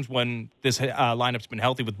at times when this lineup's been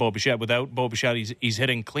healthy with Bo Bichette. Without Bo Bichette, he's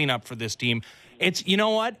hitting cleanup for this team. It's, you know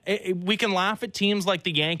what? We can laugh at teams like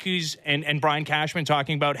the Yankees and Brian Cashman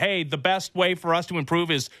talking about, hey, the best way for us to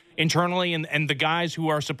improve is internally and the guys who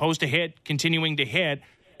are supposed to hit continuing to hit.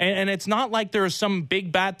 And it's not like there's some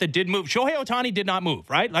big bat that did move. Shohei Ohtani did not move,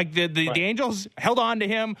 right? Like the Angels held on to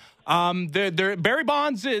him. Barry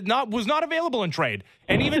Bonds was not available in trade.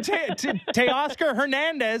 And even Teoscar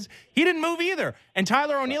Hernandez, he didn't move either. And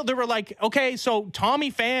Tyler O'Neill, they were like, okay, so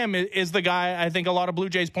Tommy Pham is the guy I think a lot of Blue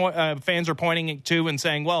Jays fans are pointing to and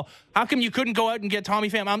saying, well, how come you couldn't go out and get Tommy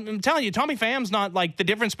Pham? I'm telling you, Tommy Pham's not like the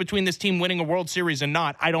difference between this team winning a World Series and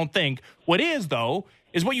not, I don't think. What is, though,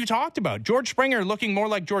 is what you talked about. George Springer looking more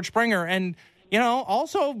like George Springer. And,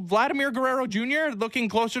 Also Vladimir Guerrero Jr. looking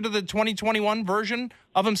closer to the 2021 version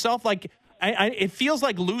of himself. Like, it feels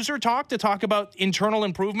like loser talk to talk about internal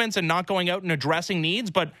improvements and not going out and addressing needs.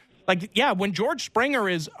 But, when George Springer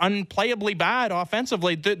is unplayably bad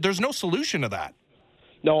offensively, there's no solution to that.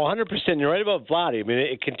 No, 100%. You're right about Vlad. I mean,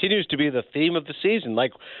 it continues to be the theme of the season.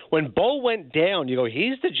 Like, when Bo went down, you go,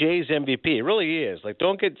 he's the Jays MVP. It really is. Like,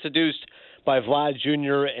 don't get seduced by Vlad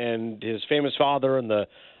Jr. and his famous father and the,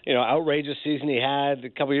 outrageous season he had a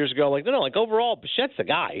couple years ago. Like, no, overall, Bichette's the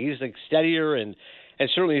guy. He's, steadier and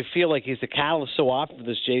certainly you feel like he's the catalyst so often for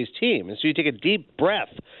this Jays team. And so you take a deep breath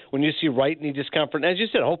when you see right knee discomfort. And as you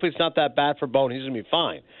said, hopefully it's not that bad for Bo and he's going to be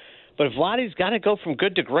fine. But Vladdy's got to go from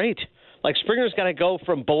good to great. Like, Springer's got to go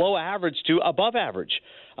from below average to above average.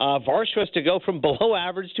 Varsho has to go from below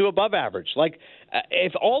average to above average. Like,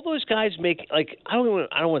 if all those guys make, I don't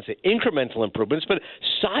want to say incremental improvements, but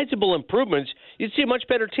sizable improvements, you'd see a much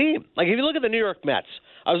better team. Like, if you look at the New York Mets,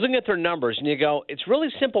 I was looking at their numbers, and you go, it's really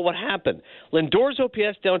simple what happened. Lindor's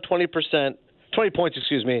OPS down 20 points,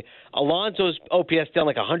 Alonso's OPS down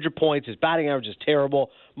 100 points. His batting average is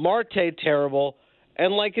terrible. Marte, terrible.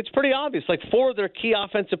 And, it's pretty obvious. 4 of their key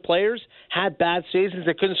offensive players had bad seasons.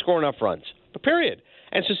 They couldn't score enough runs. But period.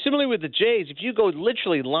 And so similarly with the Jays, if you go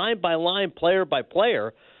literally line by line, player by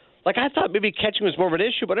player, I thought maybe catching was more of an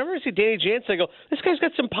issue. But whenever I see Danny Jansen, I go, this guy's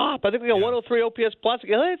got some pop. I think we got 103 OPS plus.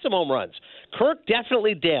 He'll hit some home runs. Kirk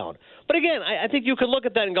definitely down. But again, I think you could look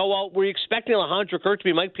at that and go, well, were you expecting Alejandro Kirk to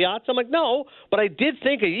be Mike Piazza? I'm like, no. But I did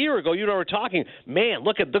think a year ago, you and I were talking, man,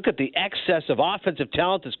 look at the excess of offensive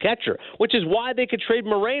talent as catcher, which is why they could trade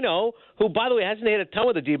Moreno, who, by the way, hasn't hit a ton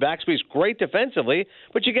with the D-backs, but he's great defensively.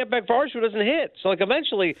 But you get back Varsho, who doesn't hit. So,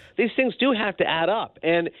 eventually, these things do have to add up.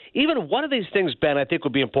 And even one of these things, Ben, I think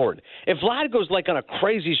would be important. If Vlad goes on a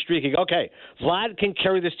crazy streak, you go, okay, Vlad can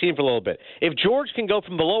carry this team for a little bit. If George can go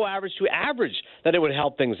from below average to average, then it would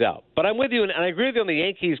help things out. But I'm with you, and I agree with you on the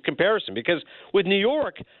Yankees comparison, because with New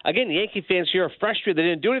York, again, the Yankee fans here are frustrated they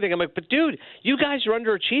didn't do anything. I'm like, but dude, you guys are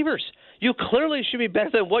underachievers. You clearly should be better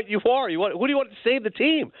than what you are. Who do you want to save the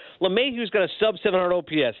team? LeMahieu's got a sub-700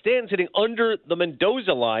 OPS. Stanton's hitting under the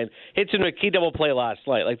Mendoza line. Hits into a key double play last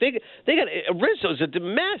night. They got Rizzo's a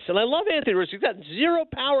mess, and I love Anthony Rizzo. He's got zero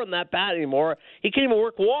power in that bat anymore. He can't even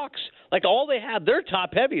work walks. All they have, they're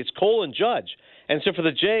top heavy. It's Cole and Judge. And so for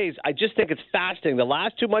the Jays, I just think it's fascinating. The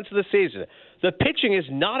last 2 months of the season, the pitching is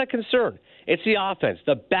not a concern. It's the offense.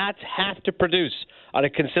 The bats have to produce on a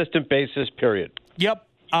consistent basis, period. Yep.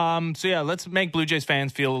 Let's make Blue Jays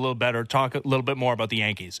fans feel a little better, talk a little bit more about the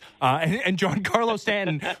Yankees. And Giancarlo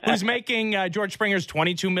Stanton, who's making George Springer's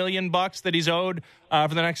 $22 million that he's owed for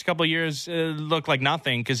the next couple of years, look like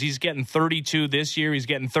nothing, because he's getting 32 this year. He's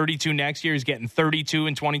getting 32 next year. He's getting 32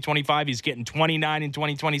 in 2025. He's getting 29 in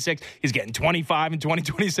 2026. He's getting 25 in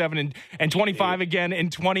 2027 and 25 again in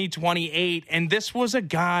 2028. And this was a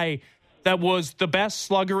guy that was the best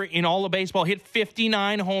slugger in all of baseball, hit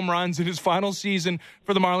 59 home runs in his final season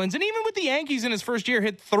for the Marlins. And even with the Yankees in his first year,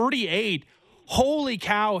 hit 38. Holy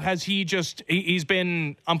cow, has he's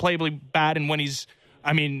been unplayably bad. And when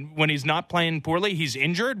he's not playing poorly, he's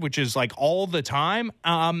injured, which is all the time.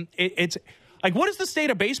 It's what is the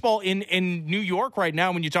state of baseball in New York right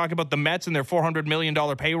now when you talk about the Mets and their $400 million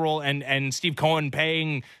payroll and Steve Cohen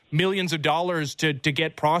paying millions of dollars to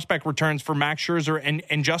get prospect returns for Max Scherzer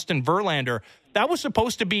and Justin Verlander? That was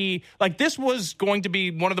supposed to be this was going to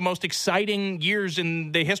be one of the most exciting years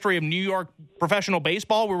in the history of New York professional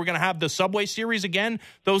baseball, where we're going to have the Subway Series again,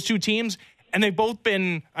 those two teams. And they've both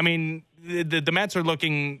been, the Mets are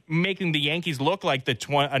making the Yankees look like the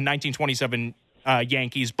 1927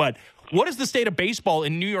 Yankees. But what is the state of baseball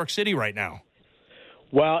in New York City right now?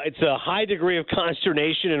 Well, it's a high degree of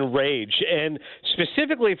consternation and rage. And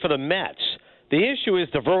specifically for the Mets, the issue is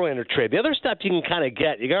the Verlander trade. The other stuff you can kind of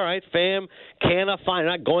get. You go, all right, fam, fine,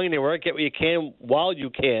 not going anywhere. Get what you can while you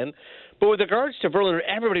can. But with regards to Verlander,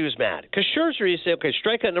 everybody was mad. Because Scherzer, you say, okay,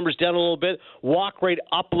 strikeout numbers down a little bit, walk rate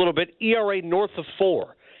up a little bit, ERA north of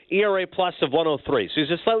 4. ERA plus of 103. So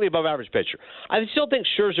he's a slightly above average pitcher. I still think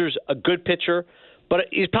Scherzer's a good pitcher, but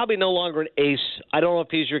he's probably no longer an ace. I don't know if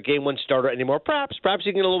he's your game one starter anymore. Perhaps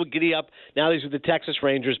he can get a little giddy up. Now he's with the Texas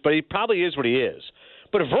Rangers, but he probably is what he is.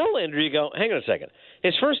 But Verlander, you go, hang on a second.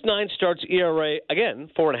 His first 9 starts ERA, again,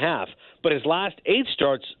 4.5, but his last 8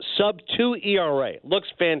 starts sub-2 ERA. Looks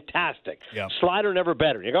fantastic. Yep. Slider never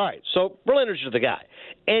better. You go, all right, so Verlander's the guy.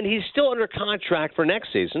 And he's still under contract for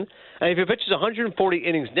next season. And if he pitches 140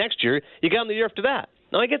 innings next year, you got him the year after that.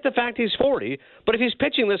 Now, I get the fact he's 40, but if he's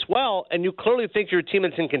pitching this well and you clearly think you're a team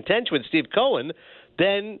that's in contention with Steve Cohen,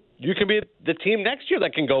 then you can be the team next year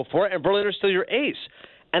that can go for it, and Verlander's still your ace.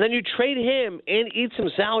 and then you trade him and eat some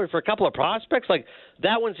salary for a couple of prospects. Like,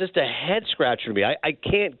 that one's just a head scratcher to me. I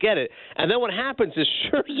can't get it. And then what happens is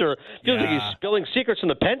Scherzer feels like he's spilling secrets from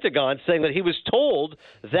the Pentagon, saying that he was told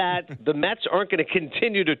that the Mets aren't going to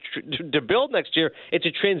continue to build next year. It's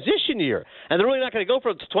a transition year, and they're really not going to go for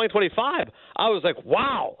it until 2025. I was like,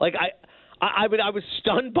 wow. Like, I was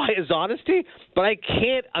stunned by his honesty, but I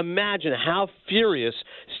can't imagine how furious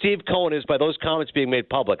Steve Cohen is by those comments being made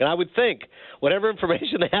public. And I would think whatever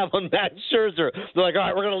information they have on Matt Scherzer, they're like, all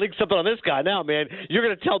right, we're going to leak something on this guy now, man. You're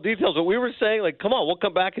going to tell details what we were saying? Like, come on, we'll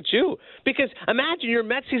come back at you. Because imagine you're a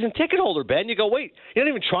Mets season ticket holder, Ben. You go, wait, you're not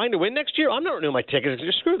even trying to win next year? I'm not renewing my tickets.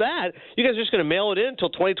 Screw that. You guys are just going to mail it in until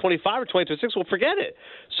 2025 or 2026. Well, forget it.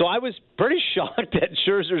 So I was pretty shocked at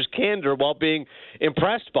Scherzer's candor while being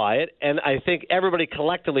impressed by it. And I think everybody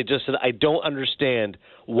collectively just said, I don't understand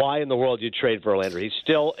why in the world you trade Verlander. He's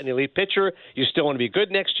still an elite pitcher. You still want to be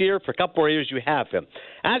good next year. For a couple more years, you have him.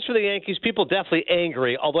 As for the Yankees, people definitely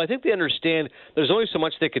angry, although I think they understand there's only so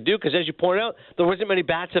much they could do because, as you pointed out, there wasn't many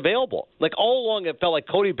bats available. Like, all along, it felt like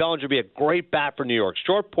Cody Bellinger would be a great bat for New York.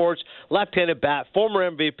 Short porch, left-handed bat, former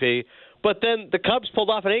MVP. But then the Cubs pulled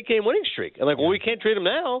off an 8-game winning streak. And, like, well, we can't trade him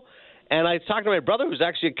now. And I talked to my brother, who's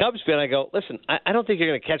actually a Cubs fan. I go, listen, I don't think you're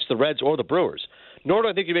going to catch the Reds or the Brewers, nor do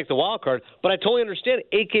I think you make the wild card. But I totally understand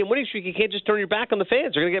 8-game winning streak. You can't just turn your back on the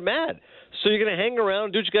fans. They're going to get mad. So you're going to hang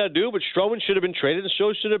around, do what you got to do. But Stroman should have been traded, and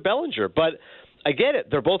so should have Bellinger. But I get it.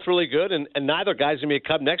 They're both really good, and neither guy's going to be a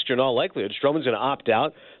Cub next year in all likelihood. Stroman's going to opt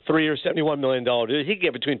out. 3-year, $71 million deal. He can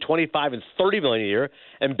get between $25 and $30 million a year.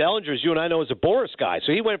 And Bellinger, as you and I know, is a Boris guy.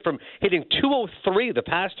 So he went from hitting .203 the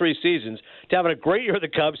past 3 seasons to having a great year with the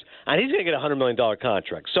Cubs, and he's going to get a $100 million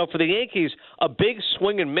contract. So for the Yankees, a big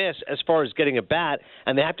swing and miss as far as getting a bat,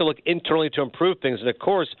 and they have to look internally to improve things. And, of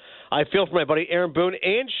course, I feel for my buddy Aaron Boone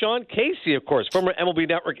and Sean Casey, of course, former MLB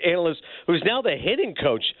Network analyst, who's now the hitting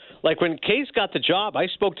coach. Like, when Case got the job, I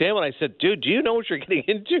spoke to him and I said, dude, do you know what you're getting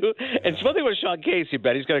into? And it's one thing with Sean Casey,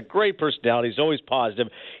 Ben. He's got a great personality. He's always positive.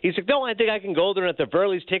 He's like, no, I think I can go there and at the very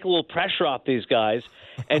least take a little pressure off these guys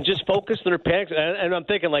and just focus on their panics. And I'm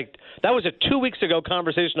thinking, like, that was a 2 weeks ago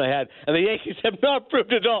conversation I had, and the Yankees have not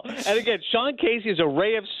proved it all. And again, Sean Casey is a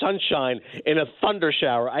ray of sunshine in a thunder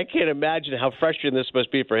shower. I can't imagine how frustrating this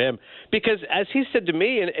must be for him. Because as he said to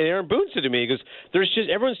me, and Aaron Boone said to me, he goes, there's just,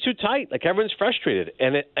 everyone's too tight. Like, everyone's frustrated.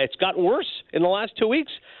 And it's gotten worse in the last 2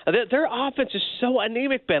 weeks. Their offense is so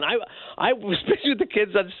anemic, Ben. I was speaking with the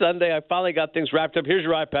kids on Sunday. I finally got things wrapped up. Here's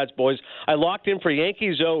your iPads, boys. I locked in for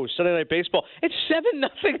Yankees Sunday Night Baseball. It's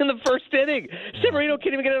 7-0 in the first inning. Severino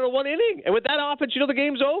can't even get out of 1 inning. And with that offense, you know the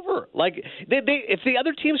game's over. Like, if the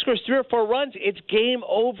other team scores 3 or 4 runs, it's game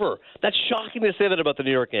over. That's shocking to say that about the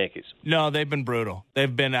New York Yankees. No, they've been brutal.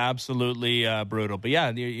 They've been absolutely brutal. But yeah,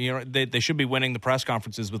 you know, they should be winning the press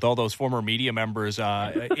conferences with all those former media members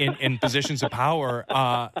in positions of power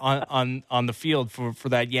on the field for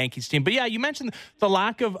that Yankees team. But yeah, you mentioned the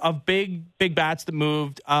lack of big bats that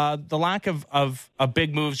moved, the lack of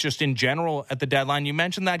big moves just in general at the deadline. You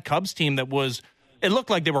mentioned that Cubs team it looked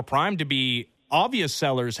like they were primed to be obvious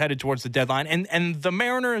sellers headed towards the deadline. And the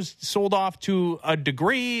Mariners sold off to a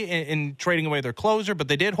degree in trading away their closer, but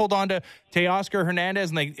they did hold on to Teoscar Hernandez,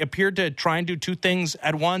 and they appeared to try and do 2 things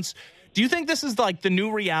at once. Do you think this is like the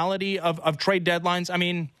new reality of trade deadlines? I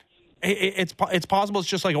mean, it's possible it's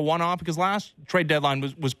just like a one-off, because last trade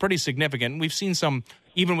deadline was pretty significant. We've seen some,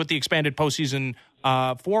 even with the expanded postseason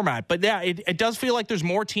format. But yeah, it does feel like there's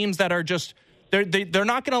more teams that are just they're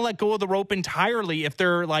not going to let go of the rope entirely if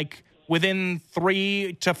they're like within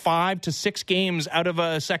 3 to 5 to 6 games out of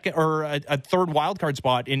a second or a third wildcard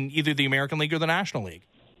spot in either the American League or the National League.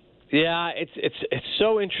 Yeah, it's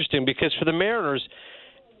so interesting because for the Mariners,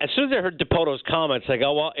 as soon as I heard DePoto's comments, I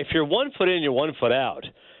go, well, if you're 1 foot in, you're 1 foot out.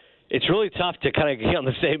 It's really tough to kind of get on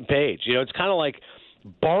the same page. You know, it's kind of like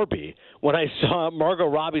Barbie when I saw Margot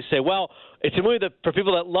Robbie say, well, it's a movie for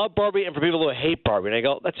people that love Barbie and for people who hate Barbie. And I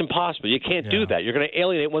go, that's impossible. You can't do that. You're going to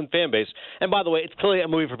alienate one fan base. And by the way, it's clearly a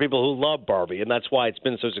movie for people who love Barbie, and that's why it's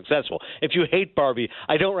been so successful. If you hate Barbie,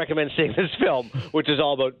 I don't recommend seeing this film, which is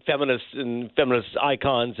all about feminists and feminist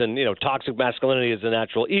icons and, you know, toxic masculinity is a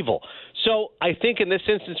natural evil. So I think in this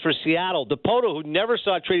instance for Seattle, DePoto, who never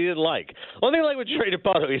saw a trade he didn't like. One thing I like with Trey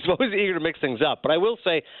DePoto, he's always eager to mix things up. But I will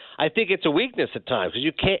say, I think it's a weakness at times because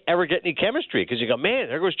you can't ever get any chemistry because you go, man,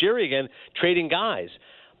 there goes Jerry again, trading guys.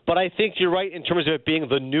 But I think you're right in terms of it being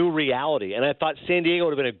the new reality. And I thought San Diego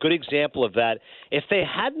would have been a good example of that. If they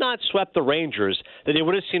had not swept the Rangers, then you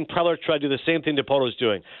would have seen Preller try to do the same thing DePoto's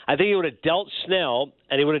doing. I think he would have dealt Snell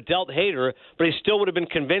and he would have dealt Hader, but he still would have been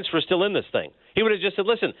convinced we're still in this thing. He would have just said,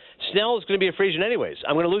 listen, Snell is going to be a free agent anyways.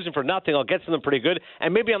 I'm going to lose him for nothing. I'll get something pretty good.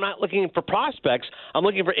 And maybe I'm not looking for prospects. I'm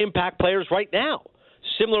looking for impact players right now.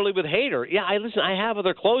 Similarly with Hader, I have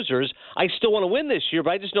other closers. I still want to win this year, but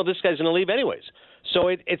I just know this guy's going to leave anyways. So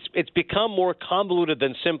it's become more convoluted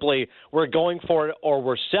than simply we're going for it or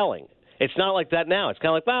we're selling. It's not like that now. It's kind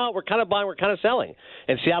of like, well, we're kind of buying, we're kind of selling.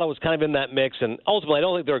 And Seattle was kind of in that mix. And ultimately, I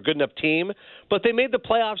don't think they're a good enough team, but they made the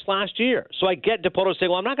playoffs last year. So I get DePoto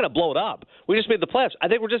saying, well, I'm not going to blow it up. We just made the playoffs. I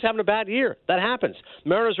think we're just having a bad year. That happens.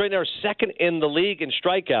 Mariners right now are second in the league in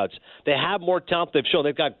strikeouts. They have more talent they've shown.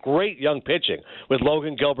 They've got great young pitching with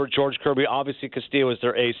Logan Gilbert, George Kirby, obviously Castillo is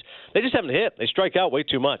their ace. They just haven't hit. They strike out way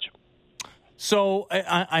too much. So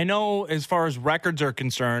I know as far as records are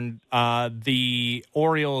concerned, the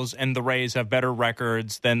Orioles and the Rays have better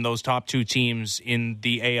records than those top two teams in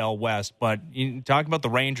the AL West. But you talk about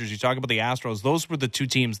the Rangers, you talk about the Astros. Those were the two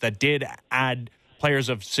teams that did add players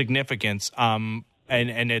of significance. And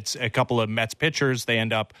it's a couple of Mets pitchers. They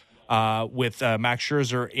end up with Max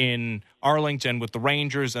Scherzer in Arlington with the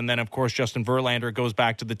Rangers. And then, of course, Justin Verlander goes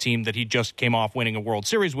back to the team that he just came off winning a World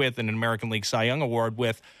Series with and an American League Cy Young Award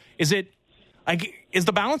with. Is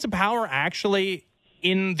the balance of power actually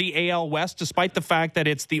in the AL West, despite the fact that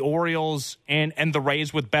it's the Orioles and the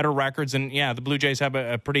Rays with better records? And, yeah, the Blue Jays have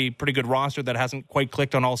a pretty good roster that hasn't quite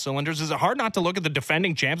clicked on all cylinders. Is it hard not to look at the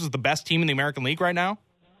defending champs as the best team in the American League right now?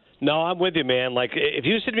 No, I'm with you, man. Like, if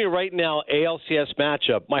you said to me right now, ALCS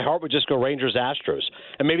matchup, my heart would just go Rangers-Astros.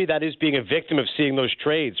 And maybe that is being a victim of seeing those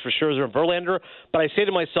trades for Scherzer and Verlander. But I say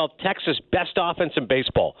to myself, Texas, best offense in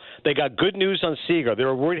baseball. They got good news on Seager. They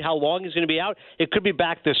were worried how long he's going to be out. It could be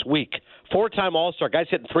back this week. Four-time All-Star. Guy's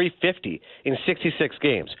hitting .350 in 66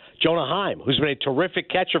 games. Jonah Heim, who's been a terrific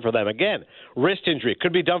catcher for them. Again, wrist injury.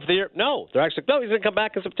 Could be done for the year. No. They're actually, no, he's going to come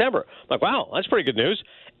back in September. I'm like, wow, that's pretty good news.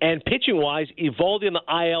 And pitching-wise, Eovaldi in the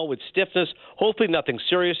IL with stiffness. Hopefully nothing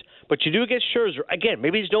serious. But you do get Scherzer. Again,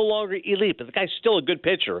 maybe he's no longer elite, but the guy's still a good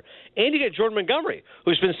pitcher. And you get Jordan Montgomery,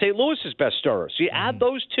 who's been St. Louis's best starter. So you add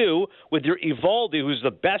those two with your Eovaldi, who's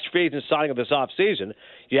the best free agent signing of this offseason.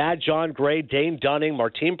 You add John Gray, Dane Dunning,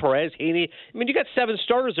 Martin Perez, Heaney. I mean, you got seven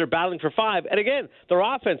starters there battling for five. And again, their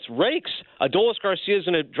offense rakes. Adolis Garcia's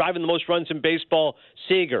driving the most runs in baseball.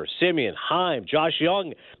 Seager, Simeon, Heim, Josh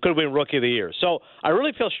Young could have been Rookie of the Year. So I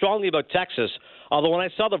really feel strongly about Texas. Although when I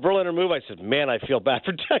saw the Verlander move, I said, man, I feel bad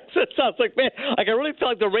for Texas. I was like, man, I really feel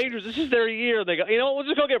like the Rangers, this is their year. They go, you know, we'll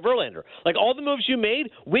just go get Verlander. Like, all the moves you made,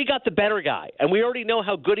 we got the better guy. And we already know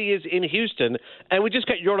how good he is in Houston. And we just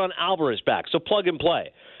got Yordan Alvarez back. So plug and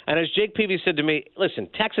play. And as Jake Peavy said to me, listen,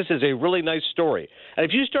 Texas is a really nice story. And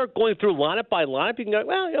if you start going through lineup by lineup, you can go,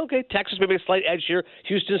 well, okay, Texas maybe a slight edge here,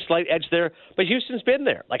 Houston slight edge there, but Houston's been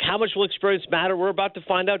there. Like, how much will experience matter? We're about to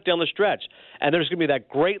find out down the stretch. And there's going to be that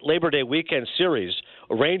great Labor Day weekend series,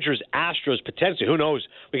 Rangers, Astros, potentially. Who knows?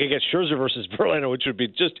 We could get Scherzer versus Verlander, which would be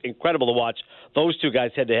just incredible to watch those two guys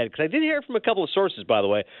head-to-head. Because I did hear from a couple of sources, by the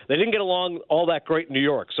way. They didn't get along all that great in New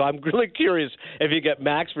York. So I'm really curious if you get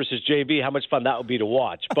Max versus JB, how much fun that would be to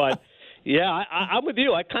watch. But, yeah, I'm with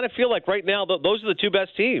you. I kind of feel like right now those are the two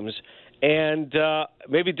best teams. And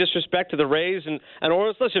maybe disrespect to the Rays and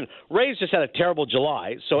Orioles. Listen, Rays just had a terrible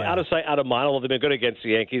July, so out of sight, out of mind, although they've been good against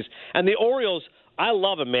the Yankees. And the Orioles, I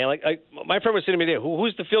love them, man. Like my friend was saying to me,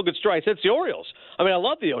 who's the feel-good story? I said, it's the Orioles. I mean, I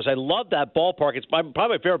love the Orioles. I love that ballpark. It's probably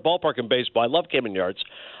my favorite ballpark in baseball. I love Cayman Yards.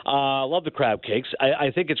 I love the crab cakes.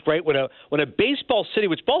 I think it's great when a baseball city,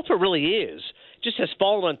 which Baltimore really is, just has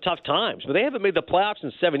fallen on tough times. But they haven't made the playoffs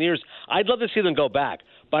in 7 years. I'd love to see them go back.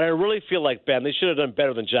 But I really feel like, Ben, they should have done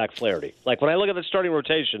better than Jack Flaherty. Like, when I look at the starting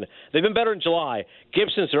rotation, they've been better in July.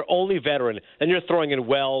 Gibson's their only veteran. Then you're throwing in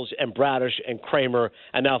Wells and Bradish and Kramer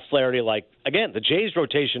and now Flaherty. Like, again, the Jays'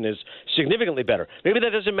 rotation is significantly better. Maybe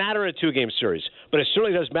that doesn't matter in a two-game series, but it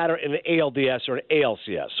certainly does matter in an ALDS or an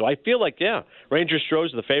ALCS. So I feel like, yeah, Rangers,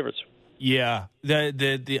 Stros are the favorites. Yeah,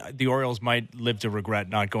 the Orioles might live to regret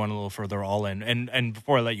not going a little further all in. And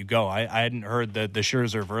before I let you go, I hadn't heard the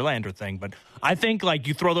Scherzer Verlander thing, but I think like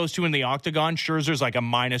you throw those two in the octagon, Scherzer's like a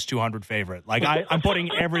minus 200 favorite. Like I'm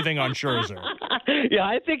putting everything on Scherzer. Yeah,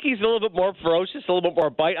 I think he's a little bit more ferocious, a little bit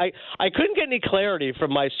more bite. I couldn't get any clarity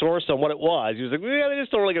from my source on what it was. He was like, yeah, they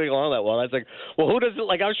just don't really get along that well. I was like, well, who doesn't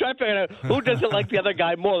like? I was trying to figure out who doesn't like the other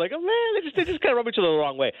guy more. Like, oh man, they just kind of rub each other the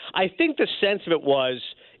wrong way. I think the sense of it was,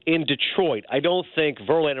 in Detroit. I don't think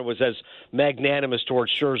Verlander was as magnanimous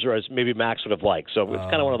towards Scherzer as maybe Max would have liked. So it's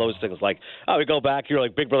kind of one of those things like, we go back, you're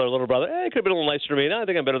like big brother, little brother. It could have been a little nicer to me. No, I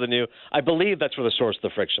think I'm better than you. I believe that's where the source of the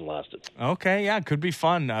friction lasted. Okay, yeah, could be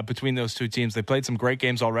fun between those two teams. They played some great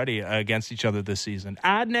games already against each other this season.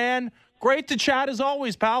 Adnan, great to chat as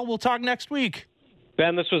always, pal. We'll talk next week.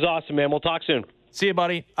 Ben, this was awesome, man. We'll talk soon. See you,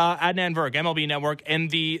 buddy. Adnan Virk, MLB Network, and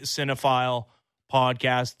the Cinephile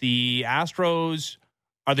podcast. The Astros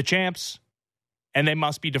are the champs, and they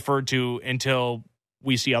must be deferred to until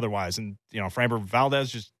we see otherwise. And, Framber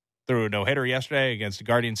Valdez just threw a no-hitter yesterday against a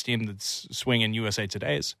Guardians team that's swinging USA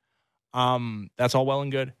Today's. That's all well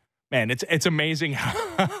and good. Man, it's amazing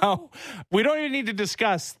how we don't even need to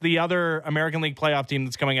discuss the other American League playoff team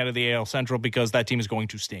that's coming out of the AL Central because that team is going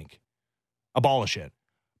to stink. Abolish it.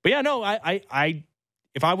 But yeah, no, I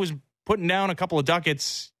if I was putting down a couple of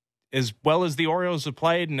ducats, as well as the Orioles have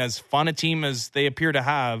played and as fun a team as they appear to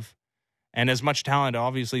have, and as much talent,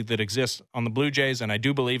 obviously, that exists on the Blue Jays, and I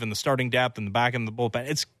do believe in the starting depth and the back end of the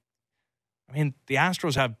bullpen, the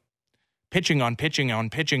Astros have pitching on pitching on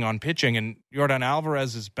pitching on pitching, and Yordan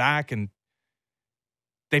Alvarez is back, and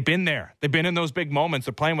they've been there. They've been in those big moments.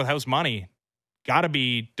 They're playing with house money. Got to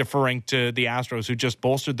be deferring to the Astros, who just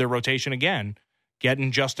bolstered their rotation again,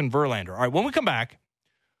 getting Justin Verlander. All right, when we come back,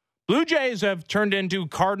 Blue Jays have turned into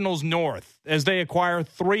Cardinals North as they acquire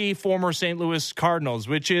 3 former St. Louis Cardinals,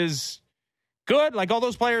 which is good. Like, all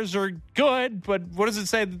those players are good, but what does it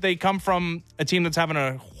say that they come from a team that's having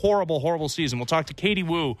a horrible, horrible season? We'll talk to Katie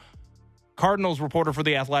Woo, Cardinals reporter for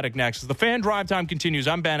The Athletic, next. As the Fan Drive Time continues,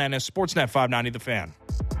 I'm Ben Ennis, Sportsnet 590 The Fan.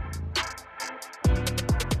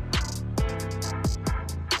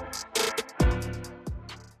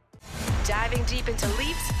 Diving deep into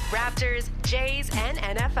Leafs, Raptors, Jays, and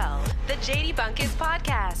NFL. The JD Bunkis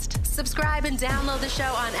Podcast. Subscribe and download the show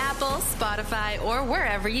on Apple, Spotify, or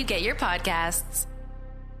wherever you get your podcasts.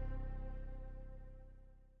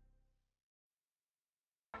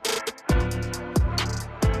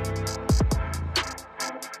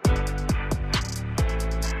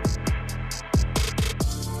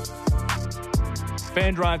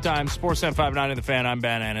 Fan Drive Time, Sportsnet 590 The Fan. I'm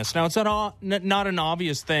Ben Ennis. Now, it's not an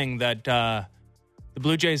obvious thing that the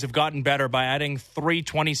Blue Jays have gotten better by adding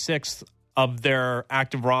 3/26 of their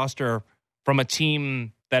active roster from a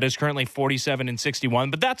team that is currently 47-61.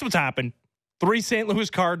 But that's what's happened. 3 St. Louis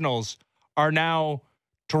Cardinals are now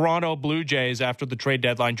Toronto Blue Jays after the trade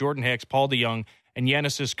deadline. Jordan Hicks, Paul DeJong, and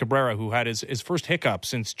Genesis Cabrera, who had his first hiccup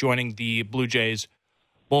since joining the Blue Jays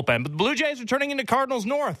bullpen. But the Blue Jays are turning into Cardinals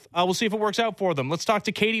North. We'll see if it works out for them. Let's talk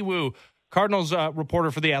to Katie Woo, Cardinals reporter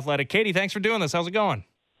for The Athletic. Katie, thanks for doing this. How's it going?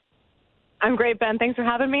 I'm great, Ben. Thanks for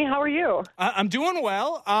having me. How are you? I'm doing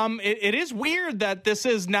well. It is weird that this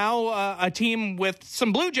is now a team with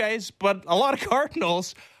some Blue Jays, but a lot of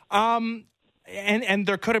Cardinals. And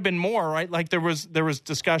there could have been more, right? Like there was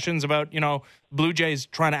discussions about, Blue Jays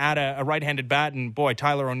trying to add a right-handed bat, and boy,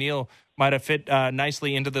 Tyler O'Neill might have fit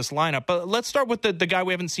nicely into this lineup. But let's start with the guy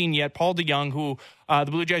we haven't seen yet, Paul DeJong, who the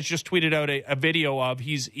Blue Jays just tweeted out a video of.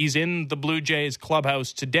 He's in the Blue Jays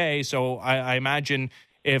clubhouse today, so I imagine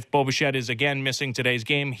if Bo Bichette is again missing today's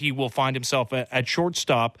game, he will find himself at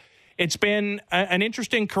shortstop. It's been an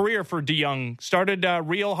interesting career for DeJong. Started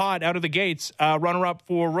real hot out of the gates, runner-up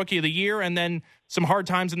for Rookie of the Year, and then some hard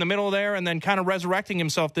times in the middle there, and then kind of resurrecting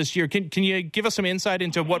himself this year. Can you give us some insight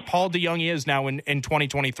into what Paul DeJong is now in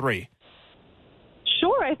 2023?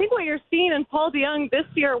 Sure. I think what you're seeing in Paul DeJong this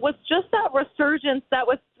year was just that resurgence that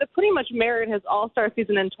pretty much mirrored his all-star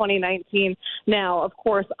season in 2019. Now, of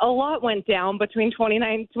course, a lot went down between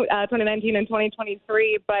 2019 and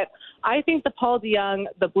 2023, but I think the Paul DeJong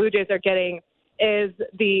the Blue Jays are getting is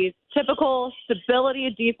the typical stability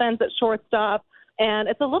defense at shortstop, and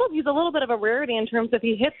he's a little bit of a rarity in terms of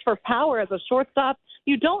he hits for power as a shortstop.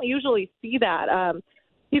 You don't usually see that.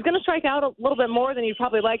 He's going to strike out a little bit more than you'd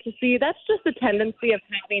probably like to see. That's just a tendency of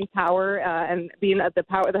having power and being the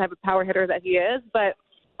type of power hitter that he is. But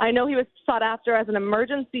I know he was sought after as an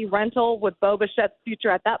emergency rental with Bo Bichette's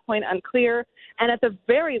future at that point unclear. And at the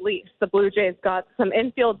very least, the Blue Jays got some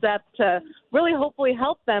infield depth to really hopefully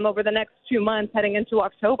help them over the next 2 months heading into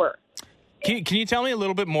October. Can you tell me a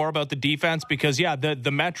little bit more about the defense? Because,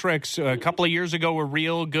 the metrics a couple of years ago were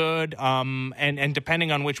real good, and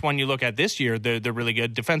depending on which one you look at this year, they're really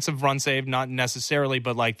good. Defensive run save, not necessarily,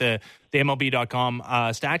 but like the MLB.com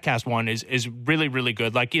StatCast one is really, really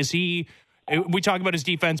good. Like, we talk about his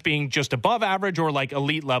defense being just above average or like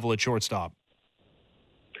elite level at shortstop?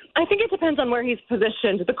 I think it depends on where he's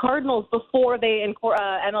positioned. The Cardinals, before they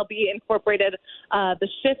MLB incorporated the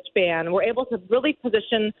shift ban, were able to really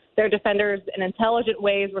position their defenders in intelligent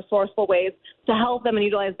ways, resourceful ways to help them and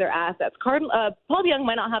utilize their assets. Paul DeJong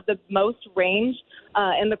might not have the most range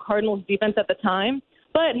in the Cardinals' defense at the time,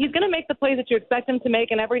 but he's going to make the plays that you expect him to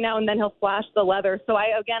make, and every now and then he'll flash the leather. So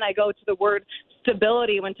I go to the word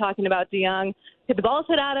stability when talking about DeJong. If the ball's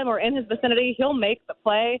hit at him or in his vicinity, he'll make the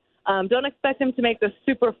play. Don't expect him to make the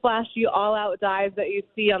super flashy all-out dives that you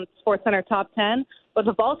see on SportsCenter Top 10. But if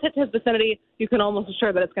the ball's hit to his vicinity, you can almost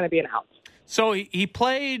assure that it's going to be an out. So he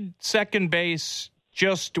played second base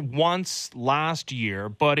just once last year,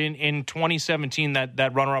 but in 2017,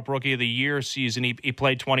 that runner-up Rookie of the Year season, he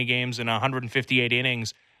played 20 games and 158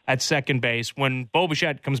 innings at second base. When Bo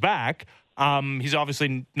Bichette comes back, he's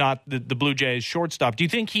obviously not the Blue Jays shortstop. Do you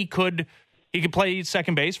think he could play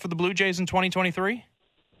second base for the Blue Jays in 2023?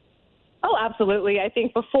 Oh, absolutely. I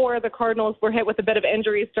think before the Cardinals were hit with a bit of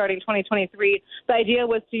injuries starting 2023, the idea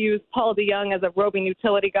was to use Paul DeJong as a roving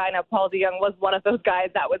utility guy. Now, Paul DeJong was one of those guys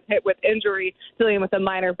that was hit with injury, dealing with a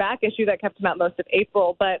minor back issue that kept him out most of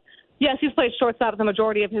April. But, yes, he's played shortstop the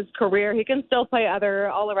majority of his career. He can still play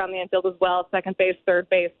all around the infield as well, second base, third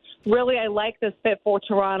base. Really, I like this fit for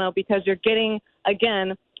Toronto because you're getting,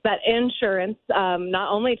 again, that insurance,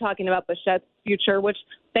 not only talking about Bichette's future, which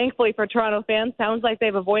thankfully for Toronto fans sounds like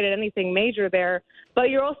they've avoided anything major there, but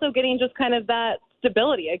you're also getting just kind of that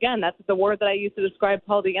stability. Again, that's the word that I used to describe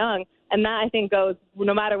Paul DeJong, and that I think goes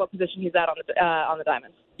no matter what position he's at on the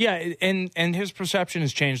diamond. Yeah, and his perception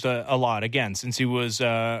has changed a lot, again, since he was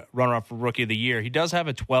runner-up for Rookie of the Year. He does have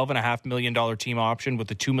a $12.5 million team option with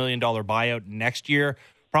a $2 million buyout next year.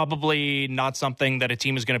 Probably not something that a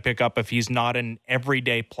team is going to pick up if he's not an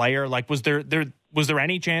everyday player. Like, was there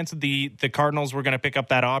any chance that the Cardinals were going to pick up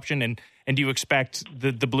that option? And do you expect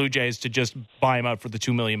the Blue Jays to just buy him out for the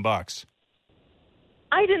 $2 million?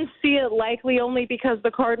 I didn't see it likely, only because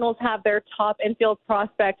the Cardinals have their top infield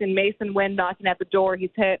prospect in Mason Wynn knocking at the door. He's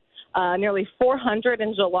hit nearly 400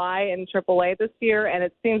 in July in AAA this year, and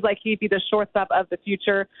it seems like he'd be the shortstop of the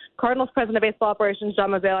future. Cardinals president of baseball operations,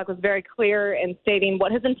 John Mozeliak, was very clear in stating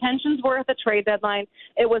what his intentions were at the trade deadline.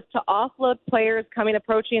 It was to offload players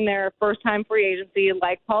approaching their first-time free agency,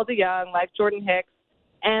 like Paul DeJong, like Jordan Hicks,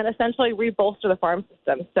 and essentially rebolster the farm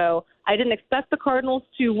system. So I didn't expect the Cardinals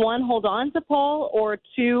to, one, hold on to Paul, or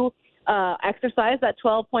two, exercise that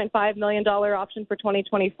 $12.5 million option for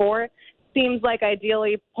 2024. Seems like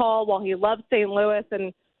ideally Paul, while he loves St. Louis,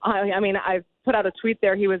 and I put out a tweet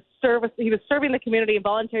there, he was serving the community,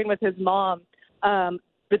 volunteering with his mom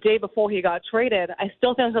the day before he got traded. I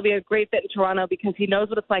still think he'll be a great fit in Toronto because he knows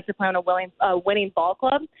what it's like to play on a winning ball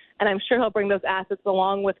club, and I'm sure he'll bring those assets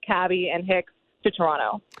along with Cabby and Hicks to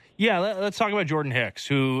Toronto. Yeah, let's talk about Jordan Hicks,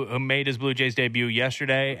 who made his Blue Jays debut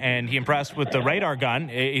yesterday, and he impressed with the radar gun.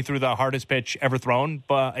 He threw the hardest pitch ever thrown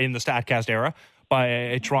in the StatCast era by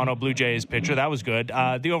a Toronto Blue Jays pitcher. That was good.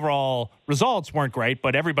 The overall results weren't great,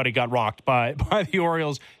 but everybody got rocked by the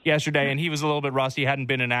Orioles yesterday, and he was a little bit rusty, hadn't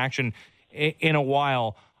been in action in a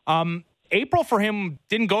while. April for him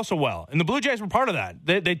didn't go so well, and the Blue Jays were part of that.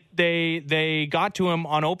 They got to him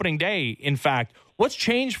on opening day, in fact. What's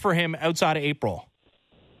changed for him outside of April?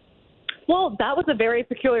 Well, that was a very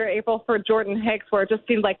peculiar April for Jordan Hicks, where it just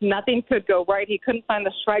seemed like nothing could go right. He couldn't find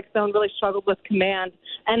the strike zone, really struggled with command.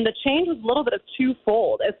 And the change was a little bit of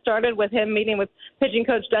twofold. It started with him meeting with pitching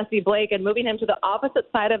coach Jesse Blake and moving him to the opposite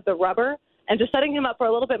side of the rubber and just setting him up for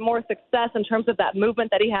a little bit more success in terms of that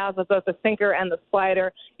movement that he has with both the sinker and the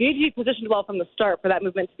slider. You need to be positioned well from the start for that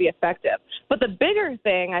movement to be effective. But the bigger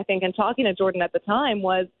thing, I think, in talking to Jordan at the time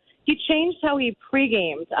was he changed how he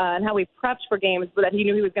pre-gamed and how he prepped for games that he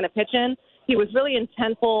knew he was going to pitch in. He was really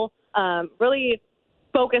intentful, really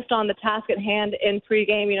focused on the task at hand in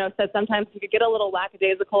pregame. Said sometimes he could get a little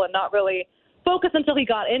lackadaisical and not really focus until he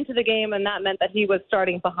got into the game, and that meant that he was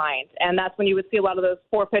starting behind. And that's when you would see a lot of those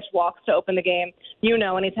 4-pitch walks to open the game.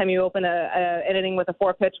 Anytime you open an inning with a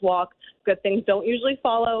 4-pitch walk, good things don't usually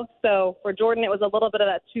follow. So for Jordan, it was a little bit of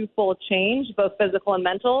that twofold change, both physical and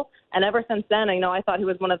mental. And ever since then, I thought he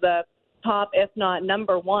was one of the top, if not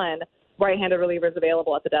number one, right-handed relievers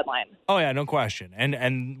available at the deadline. Oh, yeah, no question.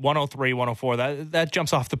 And 103, 104, that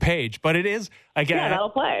jumps off the page. But it is, again... Yeah,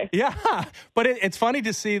 that'll play. Yeah, but it's funny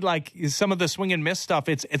to see, like, some of the swing and miss stuff.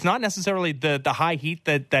 It's not necessarily the high heat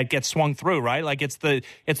that gets swung through, right? Like, it's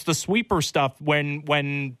the sweeper stuff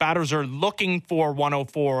when batters are looking for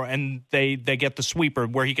 104 and they get the sweeper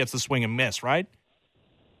where he gets the swing and miss, right?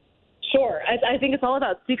 Sure. I think it's all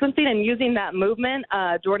about sequencing and using that movement.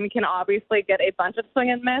 Jordan can obviously get a bunch of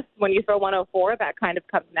swing and miss. When you throw 104, that kind of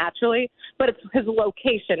comes naturally. But it's his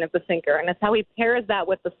location of the sinker, and it's how he pairs that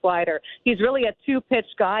with the slider. He's really a two-pitch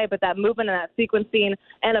guy, but that movement and that sequencing,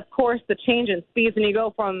 and, of course, the change in speeds, when you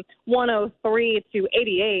go from 103 to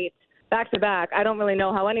 88, back-to-back, I don't really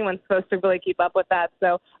know how anyone's supposed to really keep up with that.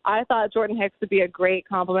 So I thought Jordan Hicks would be a great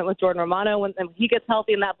complement with Jordan Romano. When he gets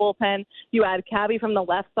healthy in that bullpen, you add Cabby from the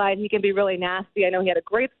left side. He can be really nasty. I know he had a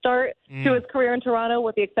great start to his career in Toronto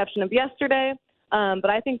with the exception of yesterday. But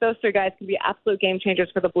I think those three guys can be absolute game changers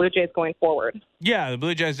for the Blue Jays going forward. Yeah, the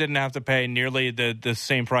Blue Jays didn't have to pay nearly the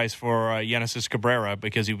same price for Genesis Cabrera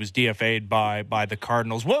because he was DFA'd by the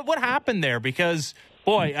Cardinals. What happened there? Because,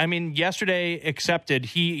 boy, I mean, yesterday accepted,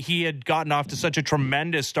 he had gotten off to such a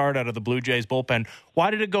tremendous start out of the Blue Jays bullpen.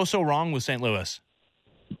 Why did it go so wrong with St. Louis?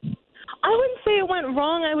 I wouldn't say it went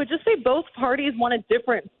wrong. I would just say both parties wanted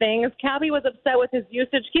different things. Cabby was upset with his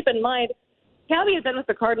usage. Keep in mind, Cabby has been with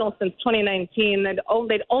the Cardinals since 2019.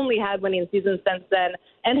 They'd only had winning seasons since then.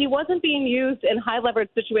 And he wasn't being used in high-leverage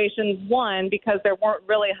situations, one, because there weren't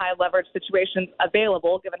really high-leverage situations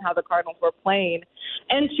available, given how the Cardinals were playing.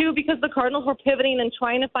 And two, because the Cardinals were pivoting and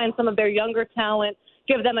trying to find some of their younger talent,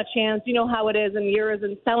 give them a chance. You know how it is in years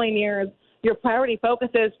and selling years. Your priority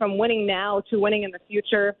focuses from winning now to winning in the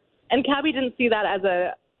future. And Cabby didn't see that as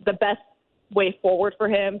the best way forward for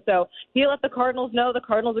him. So he let the Cardinals know. The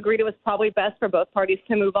Cardinals agreed it was probably best for both parties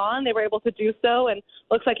to move on. They were able to do so, and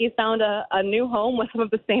looks like he's found a new home with some of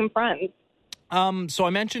the same friends. So I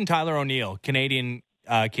mentioned Tyler O'Neill, Canadian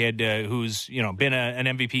kid who's been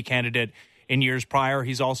an MVP candidate in years prior.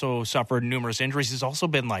 He's also suffered numerous injuries. He's also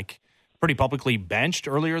been pretty publicly benched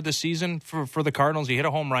earlier this season for the Cardinals. He hit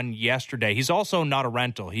a home run yesterday. He's also not a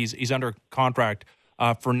rental. He's under contract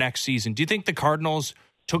for next season. Do you think the Cardinals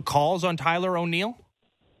took calls on Tyler O'Neill?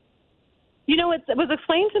 It was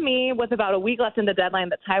explained to me with about a week left in the deadline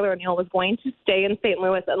that Tyler O'Neill was going to stay in St.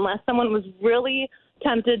 Louis unless someone was really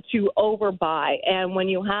tempted to overbuy. And when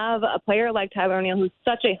you have a player like Tyler O'Neill, who's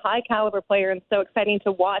such a high-caliber player and so exciting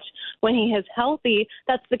to watch when he is healthy,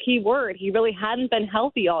 that's the key word. He really hadn't been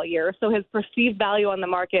healthy all year, so his perceived value on the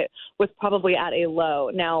market was probably at a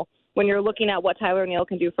low. Now, when you're looking at what Tyler O'Neill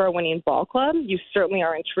can do for a winning ball club, you certainly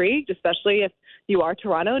are intrigued, especially if you are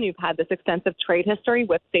Toronto and you've had this extensive trade history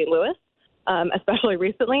with St. Louis, especially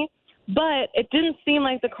recently. But it didn't seem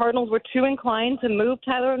like the Cardinals were too inclined to move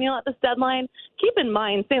Tyler O'Neill at this deadline. Keep in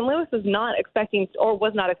mind, St. Louis was not expecting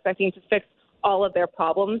to fix all of their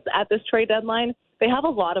problems at this trade deadline. They have a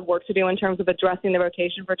lot of work to do in terms of addressing the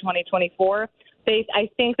rotation for 2024. I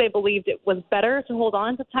think they believed it was better to hold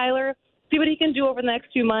on to Tyler, see what he can do over the next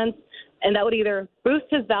 2 months, and that would either boost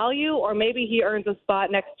his value or maybe he earns a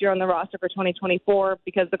spot next year on the roster for 2024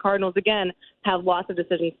 because the Cardinals, again, have lots of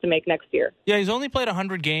decisions to make next year. Yeah, he's only played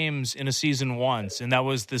 100 games in a season once, and that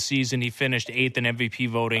was the season he finished 8th in MVP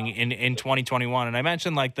voting in 2021. And I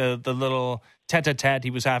mentioned the little tete-a-tete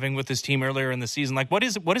he was having with his team earlier in the season. What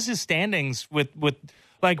is his standings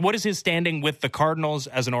what is his standing with the Cardinals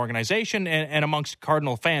as an organization and amongst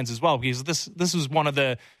Cardinal fans as well? Because this is one of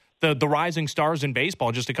the rising stars in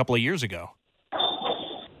baseball just a couple of years ago.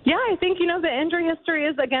 Yeah, I think, the injury history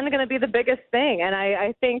is, again, going to be the biggest thing. And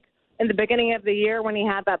I think in the beginning of the year when he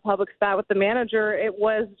had that public spat with the manager, it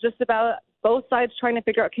was just about both sides trying to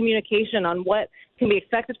figure out communication on what can be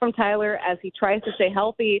expected from Tyler as he tries to stay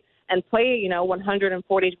healthy and play,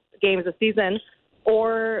 140 games a season,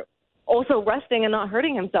 or also resting and not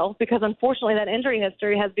hurting himself because, unfortunately, that injury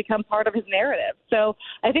history has become part of his narrative. So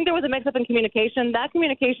I think there was a mix-up in communication. That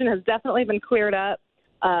communication has definitely been cleared up.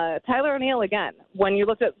 Tyler O'Neill, again, when you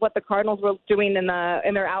looked at what the Cardinals were doing in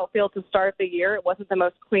their outfield to start the year, it wasn't the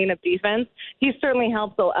most clean of defense. He certainly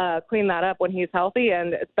helps clean that up when he's healthy,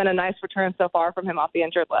 and it's been a nice return so far from him off the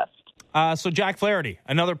injured list. So Jack Flaherty,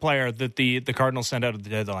 another player that the Cardinals sent out at the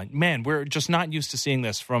deadline. Man, we're just not used to seeing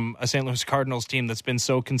this from a St. Louis Cardinals team that's been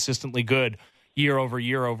so consistently good year over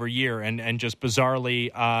year over year and just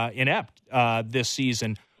bizarrely inept this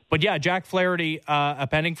season. But yeah, Jack Flaherty, a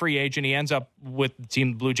pending free agent, he ends up with the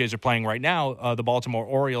team the Blue Jays are playing right now, the Baltimore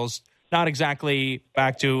Orioles. Not exactly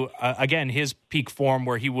back to, again, his peak form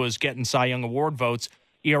where he was getting Cy Young Award votes.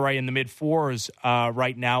 ERA in the mid-4s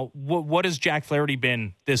right now. What has Jack Flaherty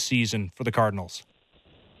been this season for the Cardinals?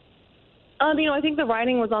 I think the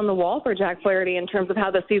writing was on the wall for Jack Flaherty in terms of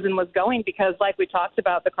how the season was going because, like we talked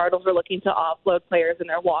about, the Cardinals were looking to offload players in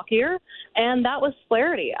their walk year, and that was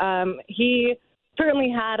Flaherty. He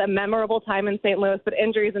certainly had a memorable time in St. Louis, but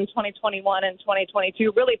injuries in 2021 and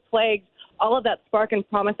 2022 really plagued all of that spark and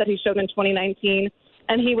promise that he showed in 2019.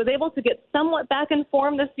 and he was able to get somewhat back in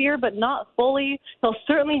form this year, but not fully. He'll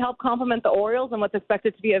certainly help complement the Orioles and what's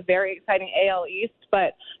expected to be a very exciting AL East.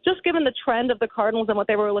 But just given the trend of the Cardinals and what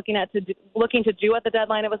they were looking to do at the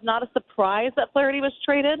deadline, it was not a surprise that Flaherty was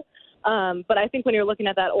traded. But I think when you're looking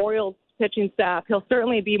at that Orioles pitching staff, he'll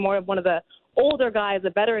certainly be more of one of the older guys, the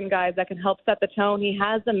veteran guys that can help set the tone. He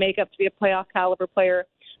has the makeup to be a playoff caliber player.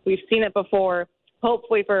 We've seen it before.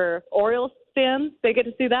 Hopefully for Orioles fans, they get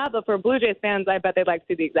to see that. But for Blue Jays fans, I bet they'd like to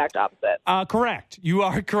see the exact opposite. Correct. You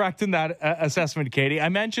are correct in that assessment, Katie. I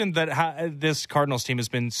mentioned that this Cardinals team has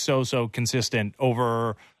been so consistent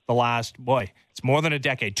over the last, it's more than a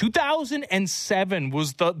decade. 2007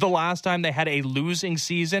 was the last time they had a losing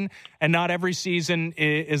season, and not every season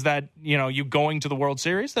is that, you going to the World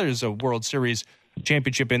Series. There's a World Series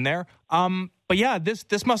championship in there. But yeah, this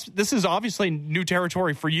is obviously new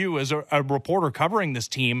territory for you as a reporter covering this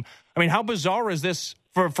team. I mean, how bizarre is this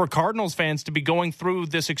for Cardinals fans to be going through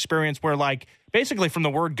this experience where, basically from the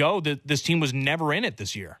word go, this team was never in it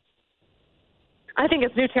this year? I think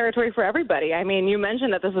it's new territory for everybody. I mean, you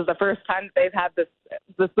mentioned that this is the first time that they've had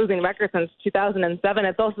this losing record since 2007.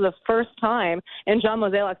 It's also the first time in John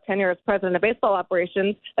Mozeliak's tenure as president of baseball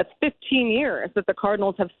operations, that's 15 years, that the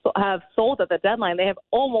Cardinals have sold at the deadline. They have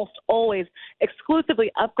almost always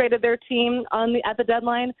exclusively upgraded their team at the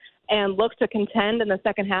deadline and look to contend in the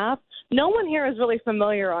second half. No one here is really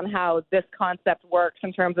familiar on how this concept works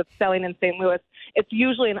in terms of selling in St. Louis. It's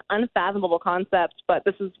usually an unfathomable concept, but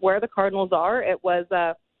this is where the Cardinals are. It was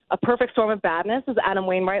a perfect storm of badness, as Adam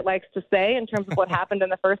Wainwright likes to say, in terms of what happened in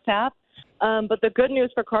the first half. But the good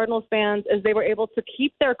news for Cardinals fans is they were able to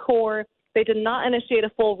keep their core. They did not initiate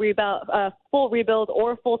a full rebuild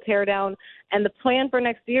or full teardown. And the plan for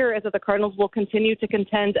next year is that the Cardinals will continue to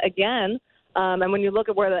contend again. And when you look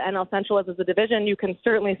at where the NL Central is as a division, you can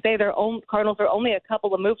certainly say Cardinals are only a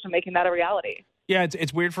couple of moves from making that a reality. Yeah,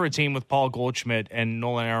 it's weird for a team with Paul Goldschmidt and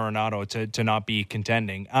Nolan Arenado to not be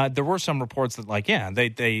contending. There were some reports that,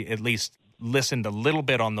 they at least listened a little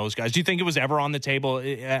bit on those guys. Do you think it was ever on the table,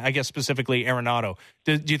 I guess specifically Arenado,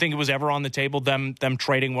 do you think it was ever on the table, them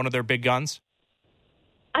trading one of their big guns?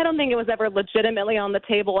 I don't think it was ever legitimately on the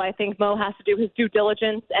table. I think Mo has to do his due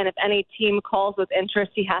diligence, and if any team calls with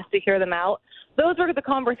interest, he has to hear them out. Those were the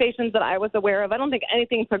conversations that I was aware of. I don't think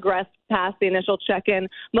anything progressed past the initial check-in.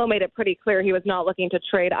 Mo made it pretty clear he was not looking to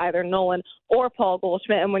trade either Nolan or Paul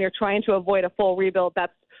Goldschmidt, and when you're trying to avoid a full rebuild,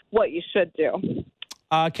 that's what you should do.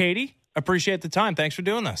 Katie, appreciate the time. Thanks for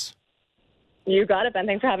doing this. You got it, Ben.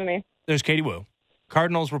 Thanks for having me. There's Katie Woo,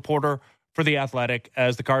 Cardinals reporter for The Athletic,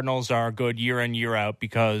 as the Cardinals are good year in, year out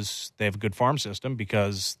because they have a good farm system,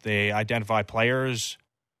 because they identify players,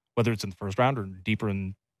 whether it's in the first round or deeper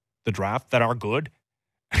in the draft, that are good,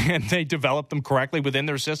 and they develop them correctly within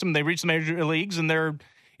their system. They reach the major leagues, and they're,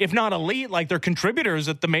 if not elite, they're contributors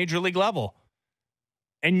at the major league level.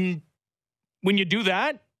 And when you do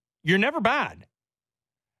that, you're never bad.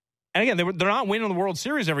 And again, they're not winning the World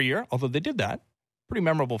Series every year, although they did that. Pretty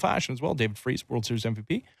memorable fashion as well. David Freese, World Series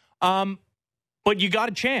MVP. But you got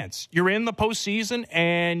a chance. You're in the postseason,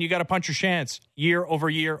 and you got to punch your chance year over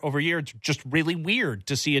year over year. It's just really weird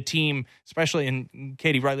to see a team, especially, and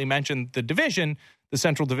Katie rightly mentioned the division, the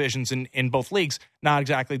central divisions in both leagues, not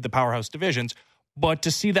exactly the powerhouse divisions, but to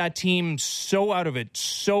see that team so out of it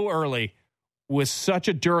so early with such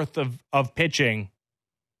a dearth of pitching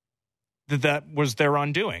that was their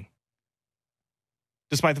undoing.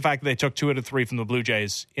 Despite the fact that they took 2 out of 3 from the Blue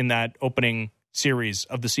Jays in that opening series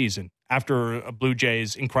of the season after a Blue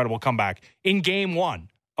Jays incredible comeback in game 1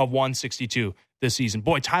 of 162 this season.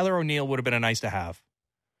 Boy, Tyler O'Neill would have been a nice to have.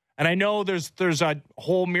 And I know there's a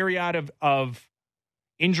whole myriad of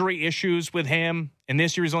injury issues with him. And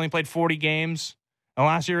this year he's only played 40 games. And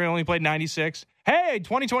last year he only played 96. Hey,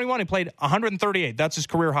 2021 he played 138. That's his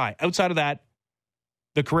career high. Outside of that,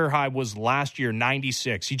 the career high was last year,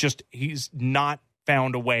 96. He's not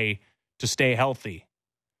found a way to stay healthy.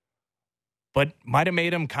 But might have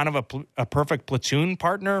made him kind of a perfect platoon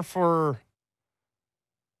partner for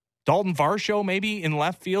Dalton Varsho, maybe in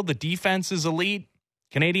left field. The defense is elite.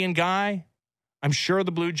 Canadian guy. I'm sure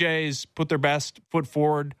the Blue Jays put their best foot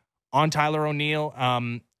forward on Tyler O'Neill.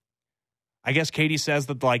 I guess Katie says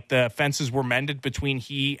that the fences were mended between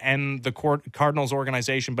he and the Cardinals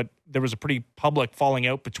organization, but there was a pretty public falling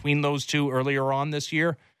out between those two earlier on this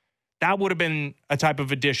year. That would have been a type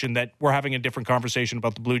of addition that we're having a different conversation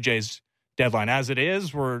about the Blue Jays deadline. As it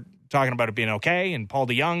is, we're talking about it being okay, and Paul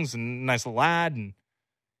DeYoung's a nice little lad, and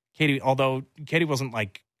Katie, although Katie wasn't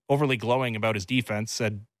overly glowing about his defense,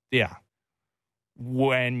 said, yeah,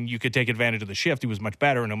 when you could take advantage of the shift, he was much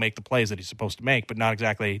better, and he'll make the plays that he's supposed to make, but not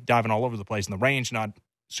exactly diving all over the place in the range, not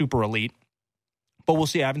super elite. But we'll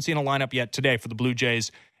see. I haven't seen a lineup yet today for the Blue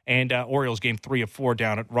Jays and Orioles game 3 of 4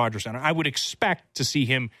 down at Rogers Center. I would expect to see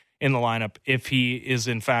him in the lineup if he is,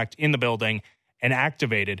 in fact, in the building and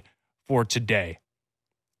activated for today.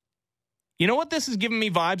 You know what this is giving me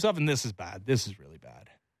vibes of? And this is bad. This is really bad.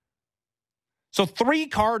 So 3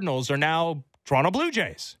 Cardinals are now Toronto Blue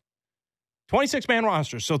Jays. 26-man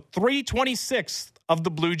roster. So 326th of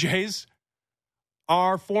the Blue Jays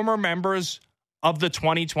are former members of the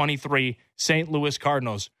 2023 St. Louis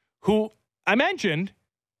Cardinals, who I mentioned,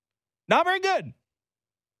 not very good.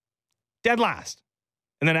 Dead last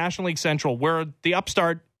in the National League Central, where the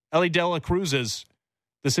upstart Elly De La Cruz's,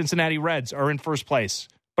 the Cincinnati Reds, are in first place,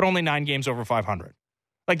 but only 9 games over 500.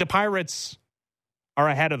 Like, the Pirates are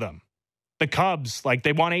ahead of them. The Cubs, like,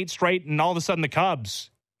 they won 8 straight, and all of a sudden the Cubs,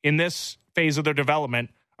 in this phase of their development,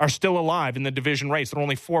 are still alive in the division race. They're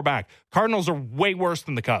only 4 back. Cardinals are way worse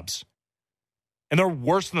than the Cubs. And they're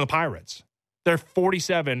worse than the Pirates. They're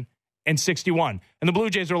 47 and 61. And the Blue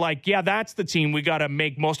Jays are like, yeah, that's the team we got to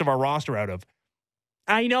make most of our roster out of.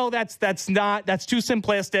 I know that's too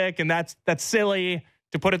simplistic, and that's silly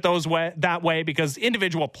to put it that way, because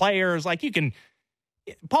individual players, like,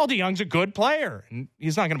 Paul DeJong's a good player, and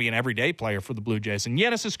he's not going to be an everyday player for the Blue Jays. And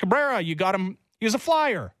Yenesis Cabrera, you got him, he was a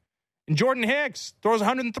flyer. And Jordan Hicks throws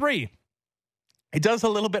 103. It does a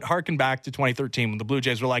little bit harken back to 2013 when the Blue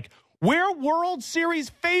Jays were like, we're World Series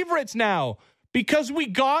favorites now because we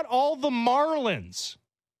got all the Marlins.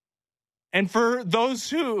 And for those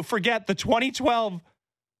who forget, the 2012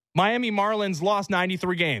 Miami Marlins lost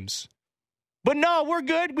 93 games. But no, we're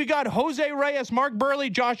good. We got Jose Reyes, Mark Burley,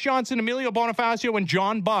 Josh Johnson, Emilio Bonifacio, and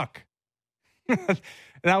John Buck.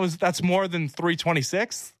 That's more than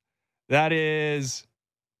 326. That is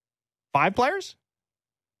 5 players?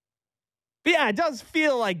 But yeah, it does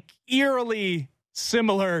feel like eerily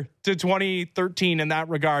similar to 2013 in that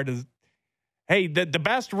regard. Hey, the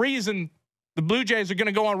best reason the Blue Jays are going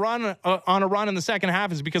to go on a run in the second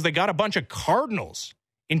half is because they got a bunch of Cardinals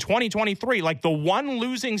in 2023, like the one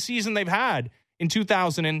losing season they've had in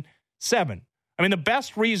 2007. I mean, the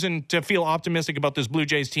best reason to feel optimistic about this Blue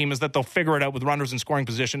Jays team is that they'll figure it out with runners in scoring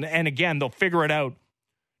position. And again, they'll figure it out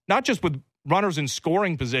not just with runners in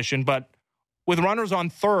scoring position, but with runners on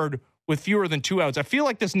third with fewer than 2 outs. I feel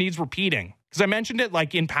like this needs repeating because I mentioned it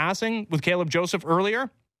like in passing with Caleb Joseph earlier.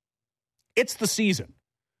 It's the season.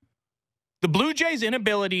 The Blue Jays'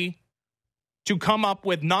 inability to come up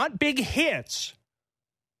with not big hits,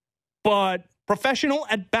 but professional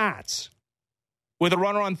at-bats with a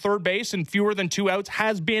runner on third base and fewer than 2 outs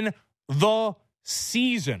has been the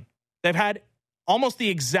season. They've had almost the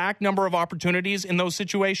exact number of opportunities in those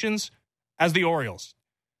situations as the Orioles.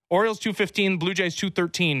 Orioles 215, Blue Jays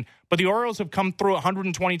 213, but the Orioles have come through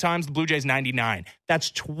 120 times, the Blue Jays 99. That's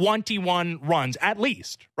 21 runs at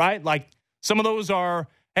least, right? Like some of those are,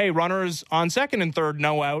 hey, runners on second and third,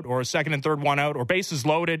 no out, or second and third, 1 out, or bases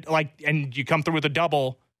loaded, like, and you come through with a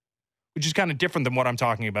double, which is kind of different than what I'm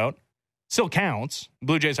talking about. Still counts.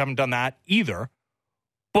 Blue Jays haven't done that either.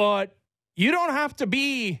 But you don't have to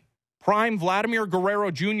be prime Vladimir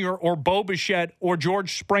Guerrero Jr. or Bo Bichette or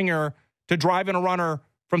George Springer to drive in a runner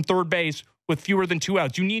from third base with fewer than 2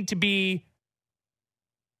 outs. You need to be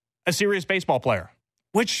a serious baseball player,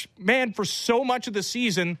 which, man, for so much of the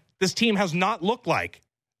season, this team has not looked like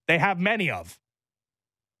they have many of.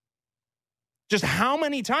 Just how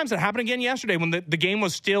many times that happened again yesterday when the game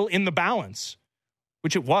was still in the balance,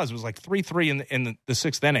 which it was like 3-3 in the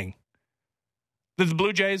 6th inning. The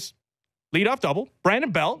Blue Jays lead off double.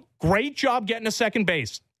 Brandon Belt, great job getting to second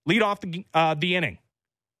base. Lead off the inning.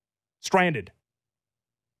 Stranded.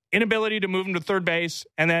 Inability to move him to third base,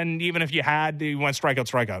 and then even if you had, you went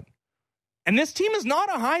strikeout. And this team is not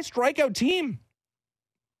a high strikeout team.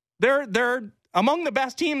 They're among the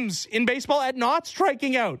best teams in baseball at not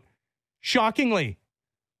striking out, shockingly.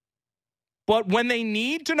 But when they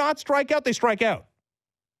need to not strike out, they strike out.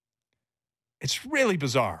 It's really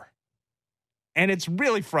bizarre. And it's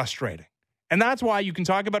really frustrating. And that's why you can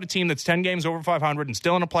talk about a team that's 10 games over 500 and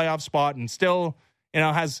still in a playoff spot and still,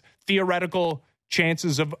 has theoretical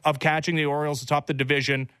chances of catching the Orioles atop the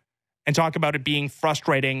division and talk about it being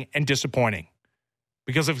frustrating and disappointing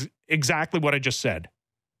because of exactly what I just said.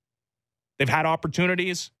 They've had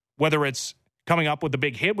opportunities, whether it's coming up with a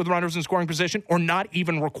big hit with runners in scoring position or not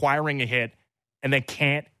even requiring a hit, and they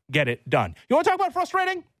can't get it done. You want to talk about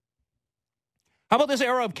frustrating? How about this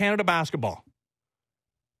era of Canada basketball?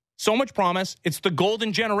 So much promise. It's the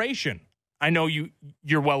golden generation. I know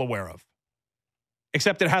you're well aware of.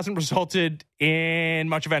 Except it hasn't resulted in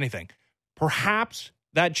much of anything. Perhaps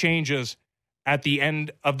that changes at the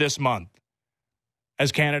end of this month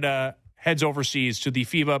as Canada heads overseas to the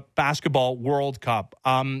FIBA Basketball World Cup.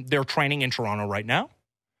 They're training in Toronto right now.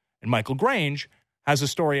 And Michael Grange has a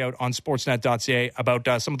story out on sportsnet.ca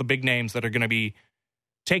about some of the big names that are going to be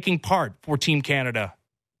taking part for Team Canada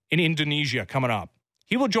in Indonesia coming up.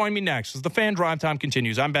 He will join me next as the Fan Drive Time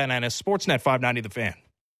continues. I'm Ben Ennis, Sportsnet 590 The Fan.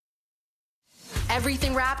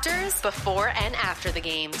 Everything Raptors before and after the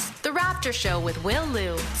games. The Raptor Show with Will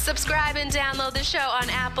Liu. Subscribe and download the show on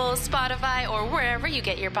Apple, Spotify, or wherever you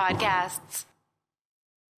get your podcasts.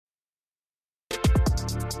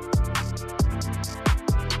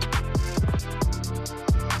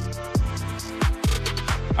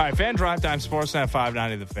 All right, Fan Drive Time, Sportsnet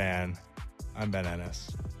 590 The Fan. I'm Ben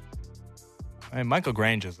Ennis. Michael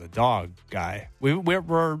Grange is the dog guy.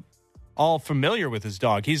 We're all familiar with his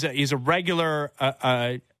dog. He's a regular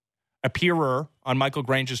appearer on Michael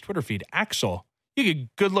Grange's Twitter feed. Axel, you a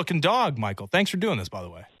good-looking dog, Michael. Thanks for doing this, by the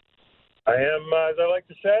way. I am, as I like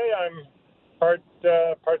to say, I'm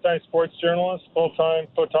part-time sports journalist, full-time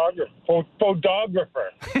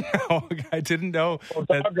photographer. Oh, I didn't know.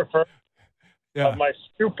 Photographer of my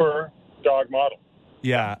super dog model.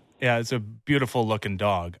 Yeah, it's a beautiful-looking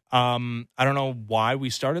dog. I don't know why we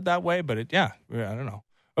started that way, but I don't know.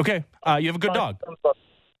 Okay, you have a good dog.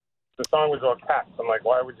 The song was about cats. I'm like,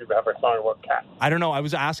 why would you have a song about cats? I don't know. I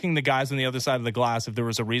was asking the guys on the other side of the glass if there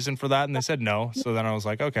was a reason for that, and they said no. So then I was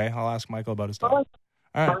like, okay, I'll ask Michael about his dog.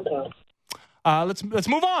 All right. Let's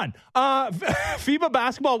move on. FIBA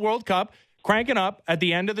Basketball World Cup cranking up at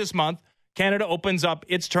the end of this month. Canada opens up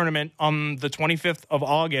its tournament on the 25th of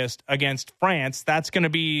August against France. That's going to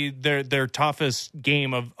be their toughest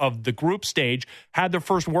game of the group stage. Had their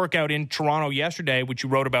first workout in Toronto yesterday, which you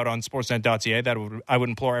wrote about on sportsnet.ca. I would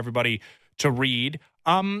implore everybody to read.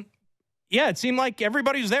 It seemed like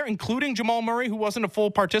everybody was there, including Jamal Murray, who wasn't a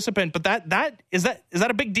full participant. But is that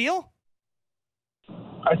a big deal?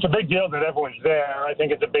 It's a big deal that everyone's there. I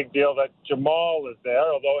think it's a big deal that Jamal is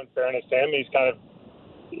there, although in fairness to him,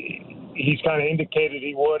 he's kind of indicated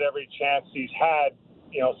he would every chance he's had,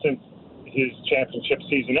 since his championship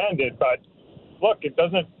season ended. But look, it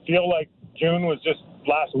doesn't feel like June was just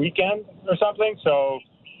last weekend or something. So,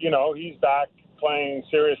 he's back playing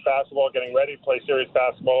serious basketball, getting ready to play serious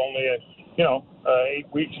basketball only,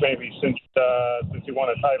 8 weeks maybe since he won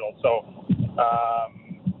a title. So,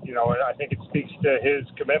 I think it speaks to his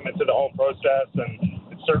commitment to the whole process, and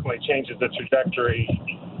it certainly changes the trajectory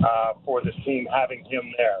for this team having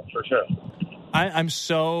him there, for sure. I'm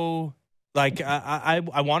so, I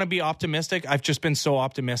want to be optimistic. I've just been so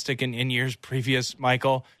optimistic in years previous,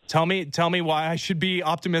 Michael. Tell me why I should be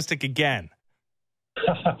optimistic again.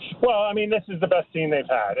 Well, I mean, this is the best team they've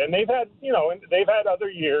had. And they've had other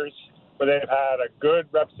years where they've had a good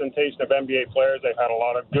representation of NBA players. They've had a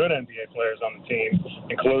lot of good NBA players on the team,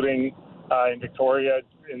 including in Victoria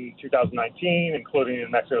in 2019, including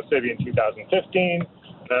in Mexico City in 2015,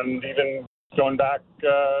 and even going back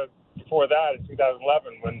before that in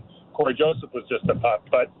 2011 when Corey Joseph was just a pup.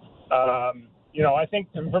 But, I think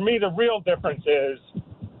for me the real difference is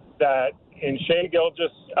that in Shai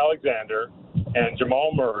Gilgeous-Alexander and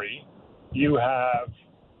Jamal Murray, you have,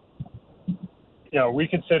 we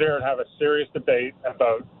could sit here and have a serious debate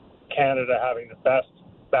about Canada having the best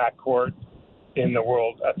backcourt in the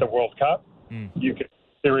world at the World Cup. You could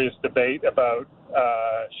serious debate about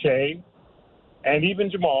Shai and even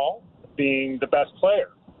Jamal being the best player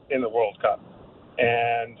in the World Cup.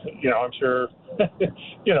 And, I'm sure, the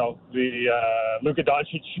Luka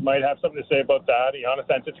Doncic might have something to say about that. Giannis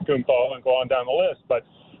Antetokounmpo, and go on down the list. But,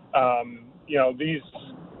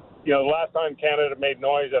 the last time Canada made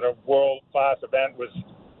noise at a world-class event was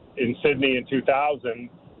in Sydney in 2000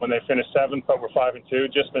 when they finished 7th but were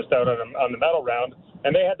 5-2, just missed out on the medal round.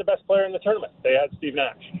 And they had the best player in the tournament. They had Steve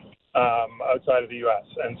Nash outside of the U.S.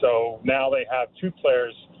 And so now they have two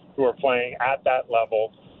players who are playing at that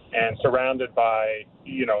level and surrounded by,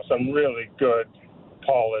 some really good,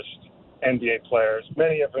 polished NBA players,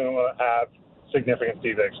 many of whom have significant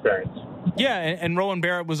FIBA experience. Yeah, and Rowan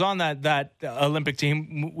Barrett was on that Olympic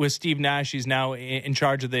team with Steve Nash. He's now in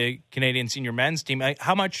charge of the Canadian senior men's team.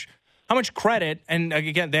 How much credit, and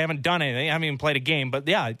again, they haven't done anything, they haven't even played a game, but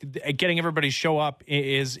yeah, getting everybody to show up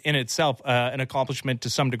is in itself an accomplishment to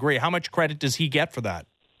some degree. How much credit does he get for that?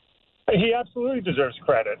 He absolutely deserves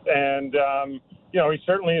credit. And, he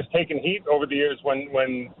certainly has taken heat over the years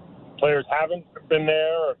when players haven't been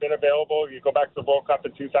there or been available. You go back to the World Cup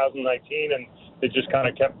in 2019, and they just kind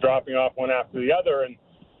of kept dropping off one after the other. And,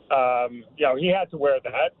 he had to wear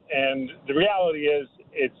that. And the reality is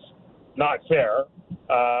it's not fair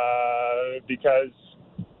because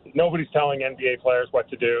nobody's telling NBA players what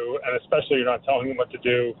to do, and especially you're not telling them what to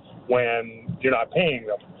do when you're not paying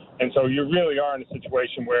them And so you really are in a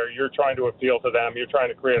situation where you're trying to appeal to them. You're trying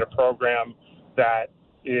to create a program that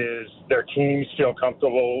is their teams feel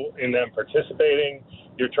comfortable in them participating.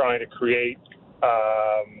 You're trying to create,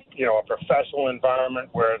 a professional environment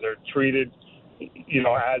where they're treated,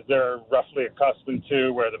 as they're roughly accustomed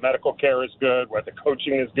to, where the medical care is good, where the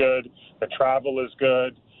coaching is good, the travel is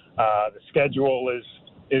good, the schedule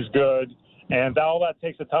is good, and all that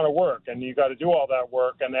takes a ton of work. And you got to do all that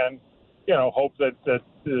work, and then, hope that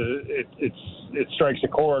it strikes a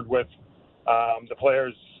chord with the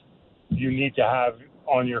players you need to have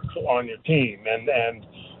on your team. And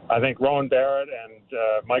I think Rowan Barrett and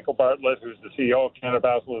Michael Bartlett, who's the CEO of Canada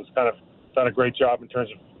Basketball, has kind of done a great job in terms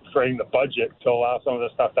of creating the budget to allow some of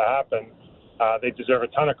this stuff to happen. They deserve a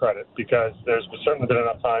ton of credit because there's certainly been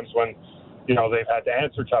enough times when, they've had to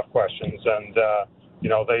answer tough questions, and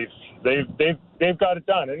they've got it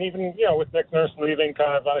done. And even with Nick Nurse leaving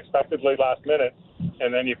kind of unexpectedly last minute,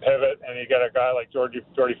 and then you pivot and you get a guy like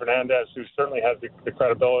Jordi Fernandez, who certainly has the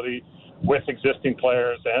credibility with existing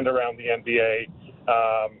players and around the NBA.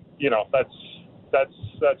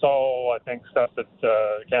 That's all, I think, stuff that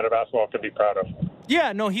Canada Basketball can be proud of.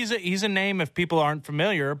 Yeah, no, he's a name if people aren't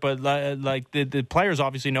familiar, but like the players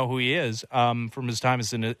obviously know who he is from his time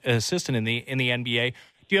as an assistant in the NBA.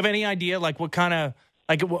 Do you have any idea, like, what kind of,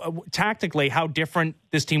 like, tactically, how different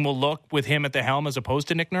this team will look with him at the helm as opposed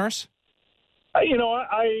to Nick Nurse? I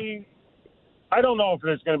don't know if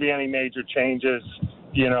there's going to be any major changes.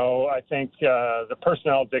 I think the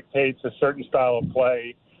personnel dictates a certain style of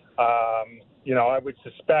play. I would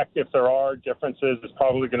suspect if there are differences, it's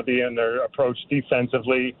probably going to be in their approach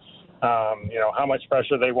defensively. How much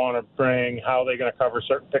pressure they want to bring, how they're going to cover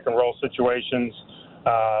certain pick and roll situations.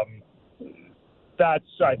 That's,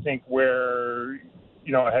 I think, where,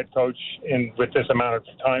 a head coach with this amount of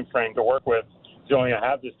time frame to work with, is only going to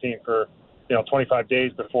have this team for, 25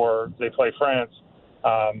 days before they play France.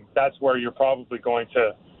 That's where you're probably going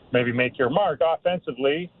to maybe make your mark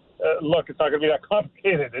offensively. Look, it's not going to be that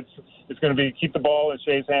complicated. It's going to be keep the ball in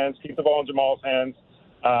Shea's hands, keep the ball in Jamal's hands,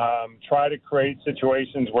 try to create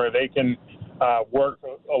situations where they can work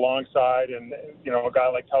alongside, and a guy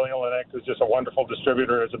like Kelly Olynyk, who's just a wonderful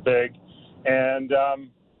distributor as a big, and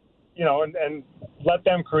and let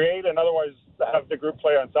them create, and otherwise have the group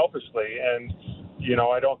play unselfishly. And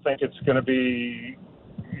I don't think it's going to be,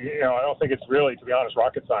 I don't think it's really, to be honest,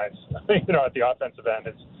 rocket science. At the offensive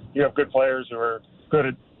end, you have good players who are good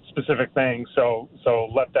at specific things, so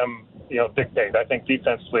let them dictate. I think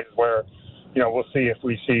defensively is where we'll see if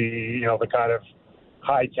we see the kind of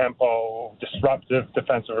high tempo, disruptive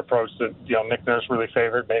defensive approach that Nick Nurse really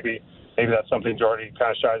favored. Maybe that's something Jordy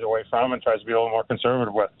kind of shies away from and tries to be a little more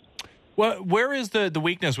conservative with. Well, where is the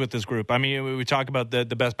weakness with this group? I mean, we talk about the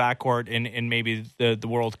best backcourt in maybe the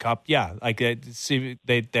World Cup. Yeah, like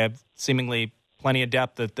they have seemingly plenty of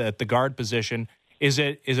depth at the guard position. Is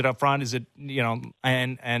it up front? Is it,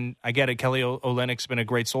 and I get it, Kelly Olynyk's been a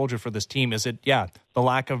great soldier for this team. Is it, the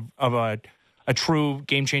lack of a true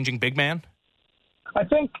game-changing big man? I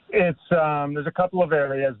think it's there's a couple of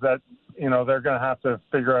areas that, they're going to have to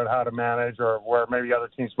figure out how to manage, or where maybe other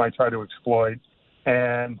teams might try to exploit.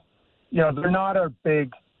 And, they're not a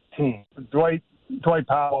big team. Dwight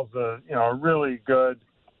Powell's a really good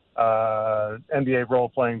NBA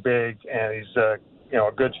role-playing big, and he's a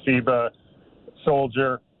good FIBA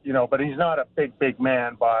soldier, but he's not a big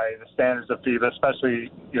man by the standards of FIBA,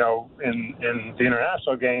 especially, in the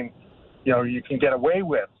international game. You can get away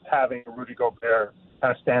with having Rudy Gobert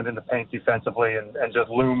kind of stand in the paint defensively and just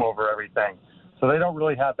loom over everything. So they don't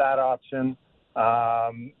really have that option.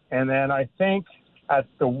 And then I think at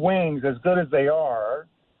the wings, as good as they are,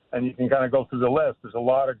 and you can kind of go through the list, there's a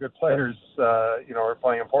lot of good players, are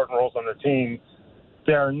playing important roles on the team.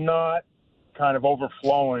 They're not kind of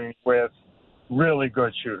overflowing with really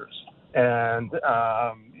good shooters. And, and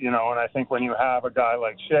I think when you have a guy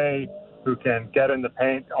like Shea who can get in the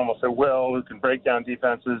paint almost at will, who can break down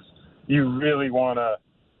defenses, you really want to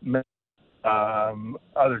make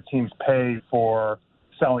other teams pay for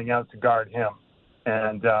selling out to guard him.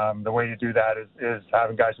 And the way you do that is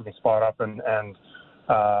having guys who can spot up and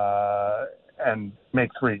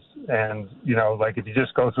make threes. And, like if you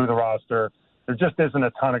just go through the roster, there just isn't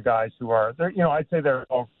a ton of guys who are there. I'd say there's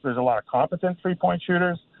a lot of competent three-point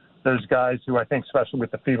shooters. There's guys who I think, especially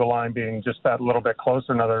with the FIBA line being just that little bit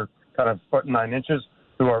closer, another kind of 1.9 inches,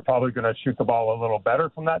 who are probably going to shoot the ball a little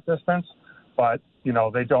better from that distance. But,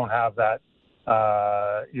 they don't have that,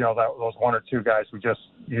 those one or two guys who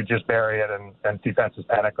you just bury it and defenses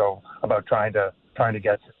panic about trying to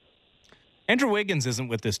get to. Andrew Wiggins isn't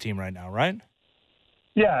with this team right now, right?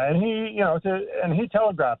 Yeah, and he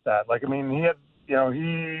telegraphed that. Like, I mean, he had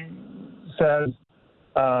he said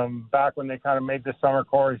back when they kind of made this summer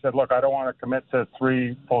core, he said, look, I don't want to commit to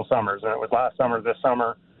 3 full summers. And it was last summer, this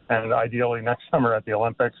summer, and ideally next summer at the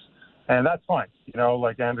Olympics. And that's fine.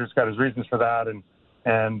 Like Andrew's got his reasons for that.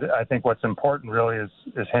 And I think what's important really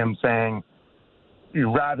is him saying,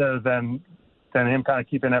 rather than him kind of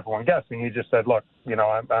keeping everyone guessing, he just said, look,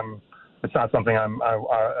 it's not something it's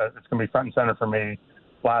going to be front and center for me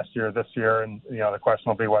last year, this year. And, the question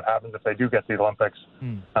will be what happens if they do get to the Olympics.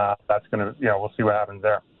 That's going to, we'll see what happens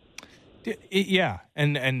there. Yeah.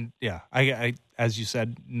 And yeah, I as you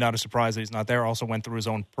said, not a surprise that he's not there. Also went through his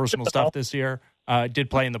own personal stuff this year. Did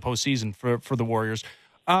play in the postseason for the Warriors.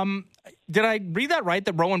 Did I read that right,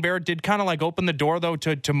 that Rowan Barrett did kind of like open the door, though,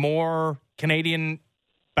 to more Canadian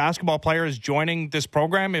basketball players joining this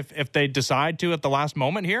program if they decide to at the last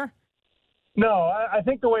moment here? No, I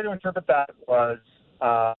think the way to interpret that was,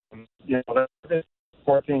 there's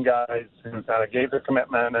 14 guys who kind of gave their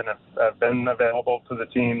commitment and have been available to the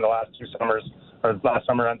team the last 2 summers, or last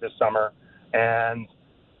summer and this summer. And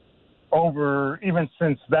even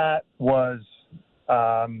since that was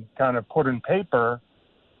kind of put in paper,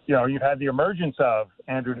 you've had the emergence of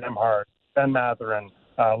Andrew Nembhard, Ben Mathurin,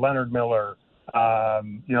 Leonard Miller.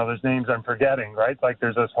 There's names I'm forgetting, right? Like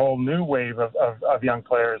there's this whole new wave of young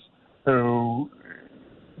players who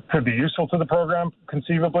could be useful to the program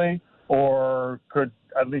conceivably, or could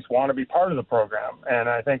at least want to be part of the program. And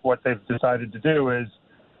I think what they've decided to do is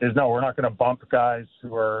no, we're not going to bump guys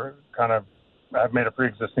who are kind of have made a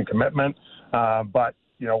pre-existing commitment. But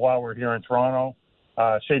while we're here in Toronto,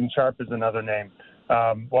 Shaden Sharp is another name.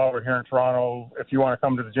 While we're here in Toronto, if you want to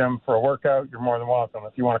come to the gym for a workout, you're more than welcome.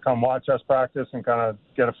 If you want to come watch us practice and kind of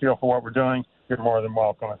get a feel for what we're doing, you're more than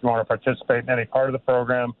welcome. If you want to participate in any part of the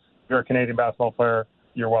program, if you're a Canadian basketball player,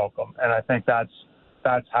 you're welcome. And I think that's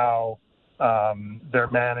how they're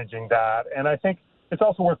managing that. And I think it's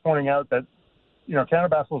also worth pointing out that, Canada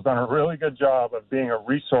Basketball has done a really good job of being a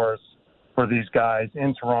resource for these guys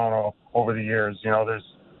in Toronto over the years.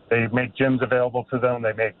 They make gyms available to them.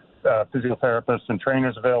 They make physiotherapists and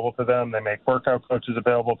trainers available to them. They make workout coaches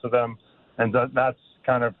available to them. And that's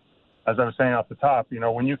kind of, as I was saying off the top,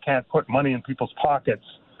 when you can't put money in people's pockets,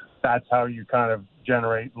 that's how you kind of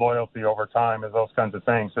generate loyalty over time and those kinds of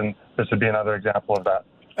things. And this would be another example of that.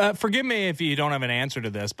 Forgive me if you don't have an answer to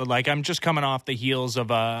this, but I'm just coming off the heels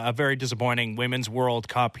of a very disappointing Women's World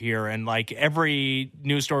Cup here. And every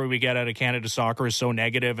news story we get out of Canada Soccer is so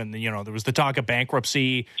negative. And, there was the talk of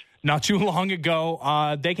bankruptcy not too long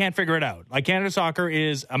ago. They can't figure it out. Canada Soccer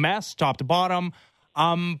is a mess, top to bottom.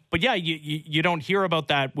 But yeah, you don't hear about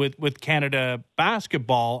that with Canada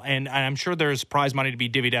Basketball. And I'm sure there's prize money to be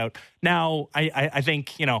divvied out. Now, I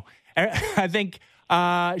think,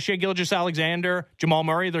 Shai Gilgeous-Alexander, Jamal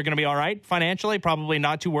Murray, they're going to be all right financially, probably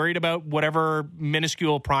not too worried about whatever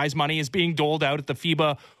minuscule prize money is being doled out at the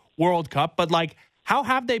FIBA World Cup. But how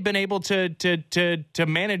have they been able to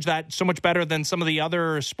manage that so much better than some of the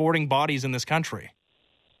other sporting bodies in this country?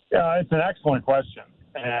 Yeah, it's an excellent question.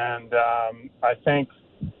 And I think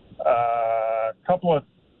a couple of,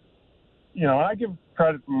 I give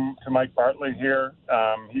credit to Mike Bartley here.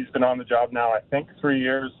 He's been on the job now, I think, 3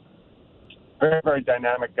 years. Very, very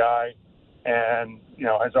dynamic guy, and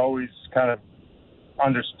has always kind of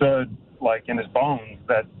understood, in his bones,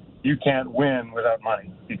 that you can't win without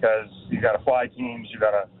money, because you got to fly teams, you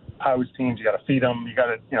got to house teams, you got to feed them, you got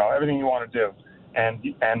to everything you want to do, and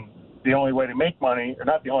the only way to make money, or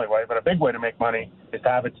not the only way, but a big way to make money, is to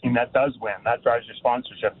have a team that does win. That drives your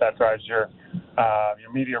sponsorship, that drives your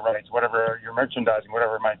media rights, whatever, your merchandising,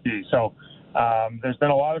 whatever it might be. So. There's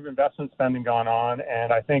been a lot of investment spending going on,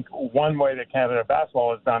 and I think one way that Canada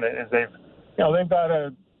Basketball has done it is they've got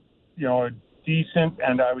a decent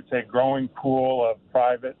and I would say growing pool of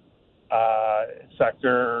private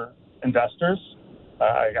sector investors.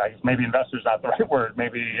 Maybe investors not the right word.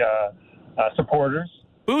 Maybe supporters,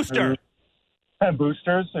 boosters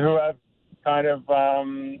who have kind of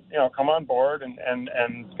come on board and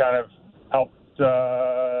kind of helped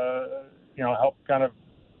help kind of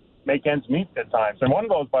make ends meet at times. And one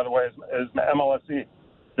of those, by the way, is MLSE.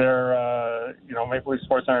 Their, Maple Leaf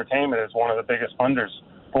Sports Entertainment is one of the biggest funders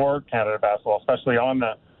for Canada Basketball, especially on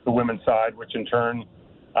the women's side, which in turn,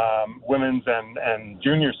 women's and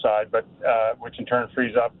junior side, but which in turn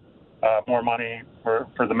frees up more money for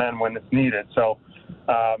the men when it's needed. So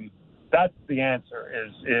that's the answer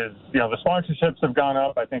is the sponsorships have gone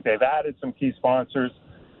up. I think they've added some key sponsors.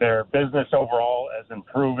 Their business overall is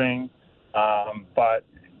improving, but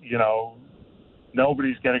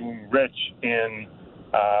nobody's getting rich in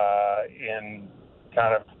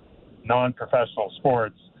kind of non-professional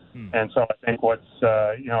sports And so I think there's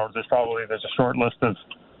a short list of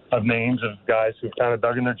names of guys who've kind of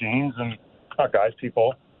dug in their jeans and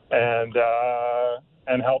people and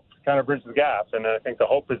helped kind of bridge the gap. And I think the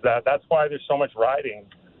hope is that's why there's so much riding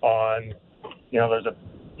on, there's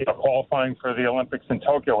qualifying for the Olympics in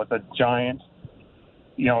Tokyo. It's a giant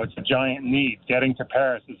need. Getting to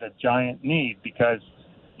Paris is a giant need because,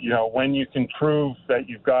 when you can prove that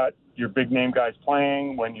you've got your big name guys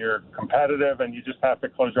playing, when you're competitive, and you just have to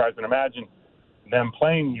close your eyes and imagine them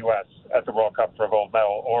playing U.S. at the World Cup for a gold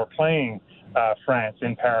medal, or playing France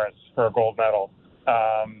in Paris for a gold medal,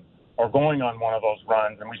 or going on one of those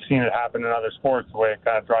runs. And we've seen it happen in other sports, the way it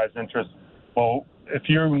kind of drives interest. Well, if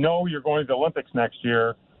you're going to the Olympics next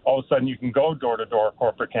year, all of a sudden you can go door to door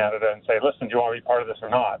corporate Canada and say, listen, do you want to be part of this or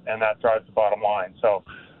not? And that drives the bottom line. So,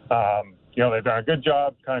 they've done a good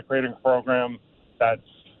job kind of creating a program that's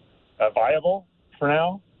viable for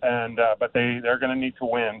now, but they're going to need to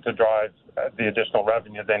win to drive the additional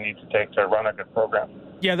revenue they need to take to run a good program.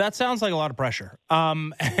 Yeah, that sounds like a lot of pressure.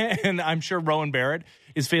 And I'm sure Rowan Barrett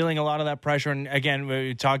is feeling a lot of that pressure. And again,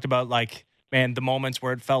 we talked about the moments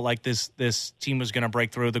where it felt like this team was going to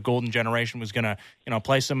break through. The golden generation was going to,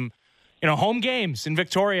 play some, home games in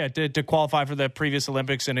Victoria to qualify for the previous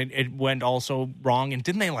Olympics, and it went also wrong. And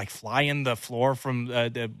didn't they fly in the floor from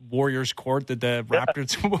the Warriors court that the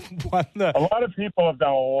Raptors won the? A lot of people have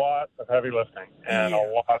done a lot of heavy lifting and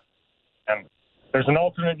and there's an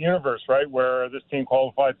alternate universe, right, where this team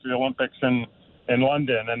qualified for the Olympics in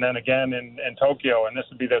London and then again in Tokyo, and this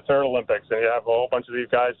would be their third Olympics, and you have a whole bunch of these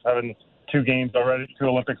guys having two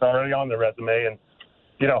Olympics already on their resume, and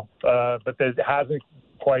but it hasn't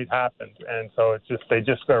quite happened, and so they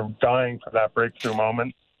just are dying for that breakthrough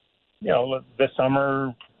moment. This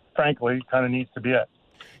summer, frankly, kind of needs to be it.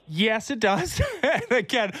 Yes, it does. And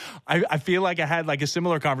again, I feel like I had a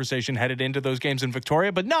similar conversation headed into those games in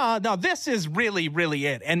Victoria, but no, this is really, really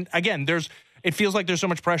it. And again, it feels like there's so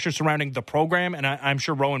much pressure surrounding the program, and I'm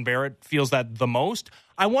sure Rowan Barrett feels that the most.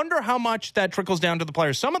 I wonder how much that trickles down to the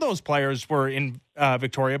players. Some of those players were in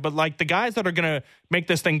Victoria, but the guys that are going to make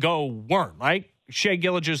this thing go weren't, right? Shai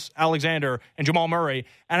Gilgeous-Alexander and Jamal Murray.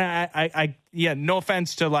 And I no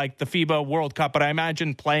offense to the FIBA World Cup, but I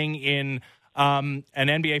imagine playing in an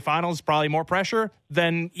NBA Finals is probably more pressure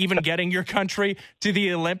than even getting your country to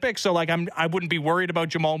the Olympics. So I wouldn't be worried about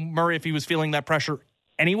Jamal Murray if he was feeling that pressure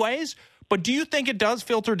anyways. But do you think it does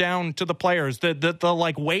filter down to the players,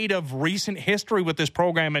 the weight of recent history with this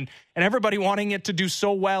program and everybody wanting it to do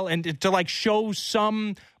so well and to show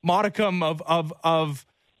some modicum of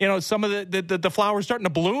some of the flowers starting to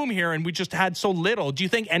bloom here, and we just had so little. Do you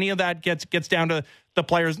think any of that gets down to the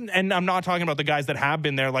players? And I'm not talking about the guys that have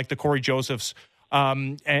been there, like the Corey Josephs,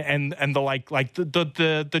 and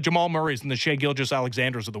the Jamal Murrays and the Shai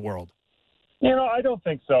Gilgeous-Alexanders of the world. I don't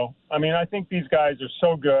think so. I mean, I think these guys are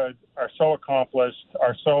so good, are so accomplished,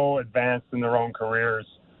 are so advanced in their own careers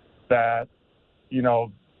that,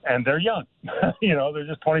 and they're young. They're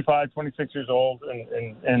just 25, 26 years old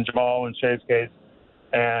in Jamal and Shai's case.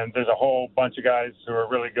 And there's a whole bunch of guys who are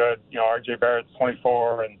really good. RJ Barrett's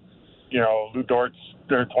 24 and, Lou Dort's,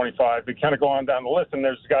 they're 25. They kind of go on down the list. And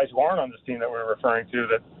there's guys who aren't on this team that we're referring to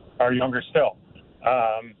that are younger still.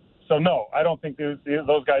 So, no, I don't think those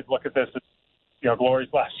guys look at this as, Glory's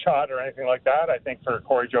last shot or anything like that. I think for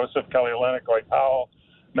Corey Joseph, Kelly Olynyk, Dwight Powell,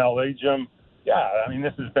 Mel Agim,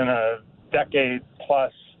 this has been a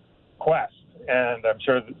decade-plus quest. And I'm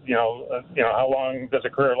sure, how long does a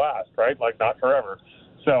career last, right? Not forever.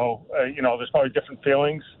 So, there's probably different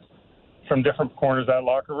feelings from different corners of that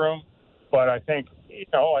locker room. But I think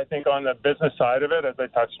on the business side of it, as I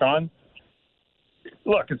touched on,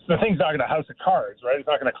 look, the thing's not going to house of cards, right? It's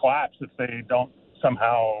not going to collapse if they don't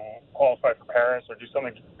somehow qualify for Paris or do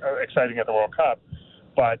something exciting at the World Cup.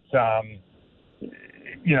 But,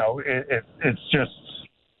 it's just,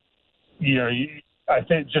 I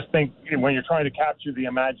think when you're trying to capture the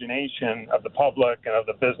imagination of the public and of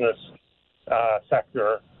the business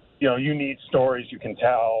sector, you need stories you can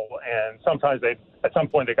tell, and sometimes at some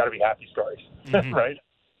point they got to be happy stories, right?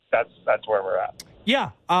 That's where we're at.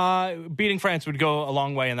 Yeah, beating France would go a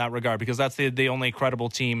long way in that regard because that's the only credible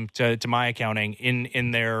team to my accounting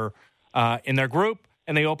in their group,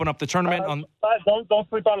 and they open up the tournament on. Don't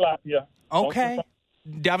sleep on Latvia. Okay,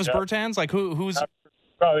 Davis Bertans, who's.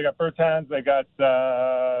 Oh, they got Bertans. They got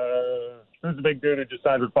who's the big dude who just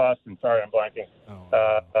signed with Boston? Sorry, I'm blanking.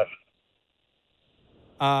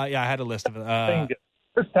 I had a list of it.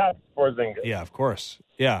 First tap for Zingas. Yeah, of course.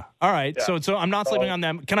 Yeah. All right. Yeah. So I'm not sleeping on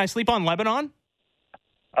them. Can I sleep on Lebanon?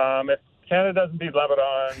 If Canada doesn't beat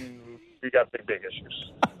Lebanon, we got big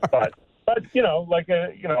issues. but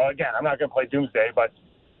again, I'm not going to play doomsday. But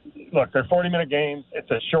look, they're 40-minute games. It's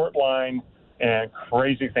a short line, and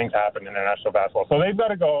crazy things happen in international basketball. So they've got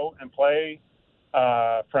to go and play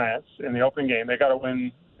France in the opening game. They got to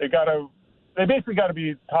win. They basically got to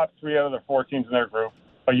be top 3 out of the 4 teams in their group,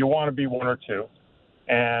 but you want to be 1 or 2.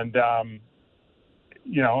 And,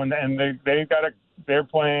 they're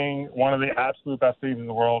playing one of the absolute best teams in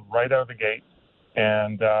the world right out of the gate.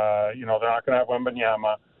 And, they're not going to have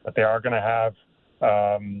Wembanyama, but they are going to have,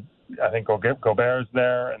 I think Gobert's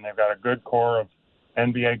there, and they've got a good core of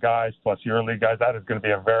NBA guys plus EuroLeague guys. That is going to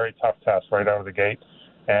be a very tough test right out of the gate.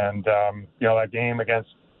 And, that game against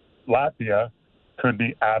Latvia could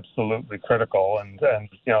be absolutely critical. And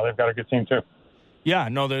they've got a good team too. Yeah,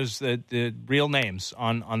 no, there's the real names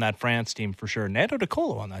on that France team for sure. Neto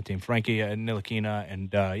DeColo on that team, Frankie Ntilikina,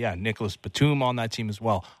 and Nicholas Batum on that team as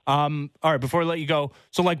well. All right, before I let you go,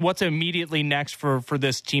 so what's immediately next for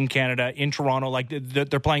this Team Canada in Toronto?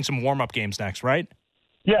 They're playing some warm-up games next, right?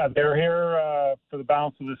 Yeah, they're here for the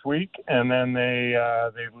balance of this week, and then they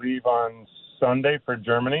leave on Sunday for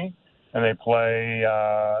Germany, and they play.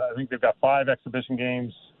 I think they've got 5 exhibition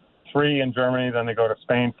games, 3 in Germany. Then they go to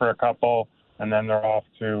Spain for a couple. And then they're off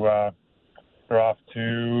to Jakarta,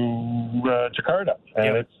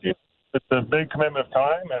 and it's a big commitment of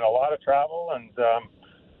time and a lot of travel, and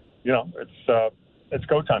it's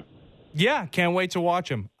go time. Yeah, can't wait to watch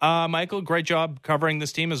him. Michael, great job covering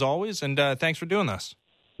this team as always, and thanks for doing this.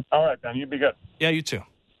 All right, Ben, you be good. Yeah, you too.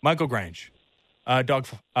 Michael Grange,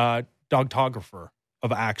 dogtographer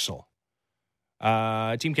of Axel.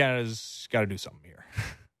 Team Canada's got to do something here.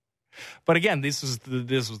 But again, this was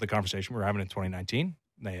the conversation we were having in 2019.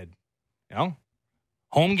 They had,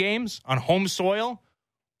 home games on home soil.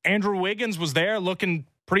 Andrew Wiggins was there looking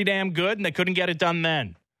pretty damn good, and they couldn't get it done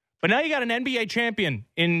then. But now you got an NBA champion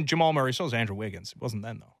in Jamal Murray. So is Andrew Wiggins. It wasn't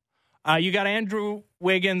then, though. You got Andrew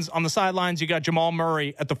Wiggins on the sidelines. You got Jamal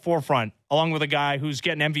Murray at the forefront, along with a guy who's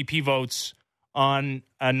getting MVP votes on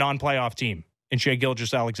a non-playoff team in Shai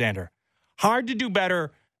Gilgeous-Alexander. Hard to do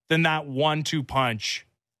better than that 1-2 punch.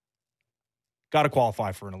 Got to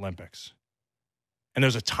qualify for an Olympics. And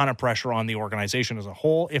there's a ton of pressure on the organization as a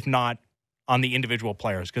whole, if not on the individual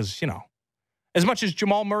players. Because, as much as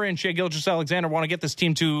Jamal Murray and Shai Gilgeous-Alexander want to get this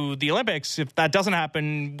team to the Olympics, if that doesn't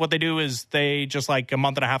happen, what they do is they just a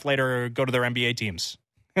month and a half later go to their NBA teams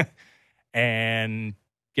and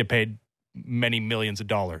get paid many millions of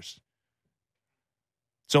dollars.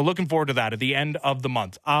 So looking forward to that at the end of the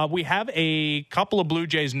month. We have a couple of Blue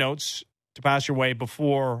Jays notes to pass your way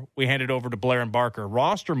before we hand it over to Blair and Barker.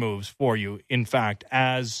 Roster moves for you, in fact,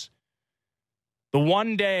 as the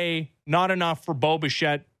one day, not enough for Bo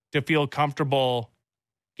Bichette to feel comfortable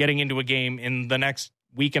getting into a game in the next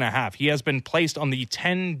week and a half. He has been placed on the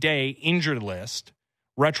 10-day injured list,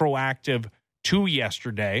 retroactive to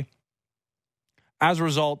yesterday. As a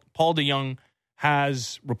result, Paul DeJong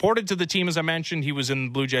has reported to the team, as I mentioned. He was in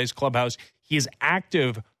the Blue Jays clubhouse. He is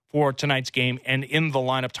active for tonight's game and in the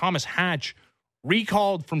lineup. Thomas Hatch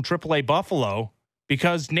recalled from AAA Buffalo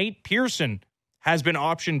because Nate Pearson has been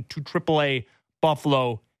optioned to AAA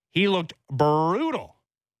Buffalo. He looked brutal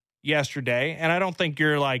yesterday, and I don't think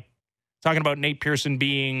you're talking about Nate Pearson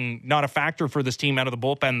being not a factor for this team out of the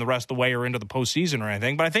bullpen the rest of the way or into the postseason or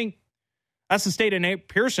anything, but I think that's the state of Nate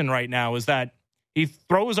Pearson right now, is that he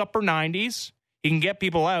throws upper 90s, he can get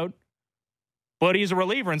people out, but he's a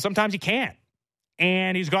reliever, and sometimes he can't.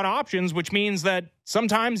 And he's got options, which means that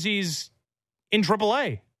sometimes he's in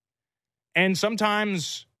AAA and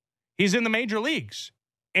sometimes he's in the major leagues.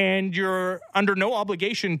 And you're under no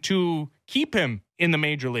obligation to keep him in the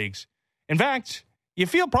major leagues. In fact, you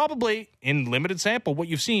feel probably, in limited sample, what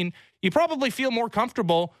you've seen, you probably feel more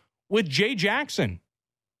comfortable with Jay Jackson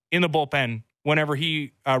in the bullpen whenever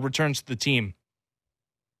he returns to the team.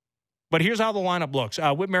 But here's how the lineup looks.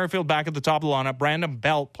 Whit Merrifield back at the top of the lineup. Brandon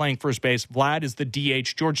Belt playing first base. Vlad is the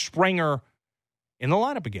DH. George Springer in the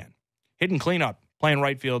lineup again. Hitting cleanup, playing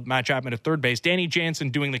right field. Matt Chapman at third base. Danny Jansen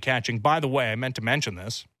doing the catching. By the way, I meant to mention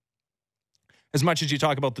this. As much as you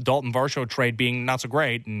talk about the Dalton Varsho trade being not so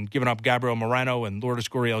great and giving up Gabriel Moreno and Lourdes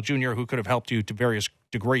Gurriel Jr., who could have helped you to various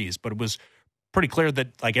degrees, but it was pretty clear that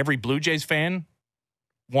every Blue Jays fan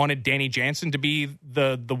wanted Danny Jansen to be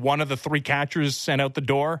the one of the 3 catchers sent out the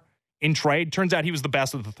door in trade. Turns out he was the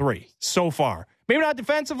best of the 3 so far. Maybe not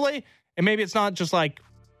defensively, and maybe it's not just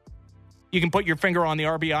you can put your finger on the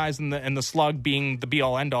RBIs and the slug being the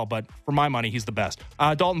be-all, end-all, but for my money, he's the best.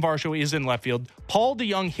 Dalton Varsho is in left field. Paul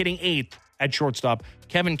DeJong hitting 8th at shortstop.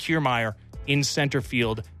 Kevin Kiermaier in center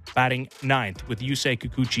field, batting 9th with Yusei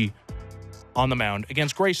Kikuchi on the mound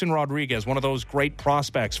against Grayson Rodriguez, one of those great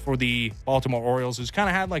prospects for the Baltimore Orioles, who's kind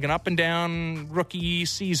of had an up-and-down rookie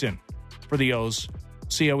season for the O's.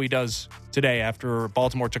 See how he does today after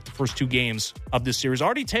Baltimore took the first 2 games of this series.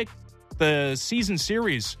 Already take the season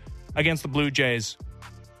series against the Blue Jays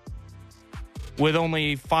with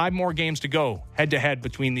only 5 more games to go head-to-head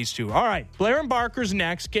between these two. All right, Blair and Barker's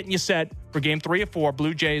next, getting you set for Game 3 of 4,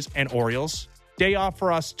 Blue Jays and Orioles. Day off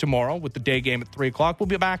for us tomorrow with the day game at 3 o'clock. We'll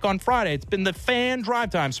be back on Friday. It's been the Fan Drive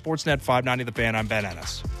Time, Sportsnet 590 The Fan. I'm Ben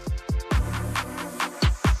Ennis.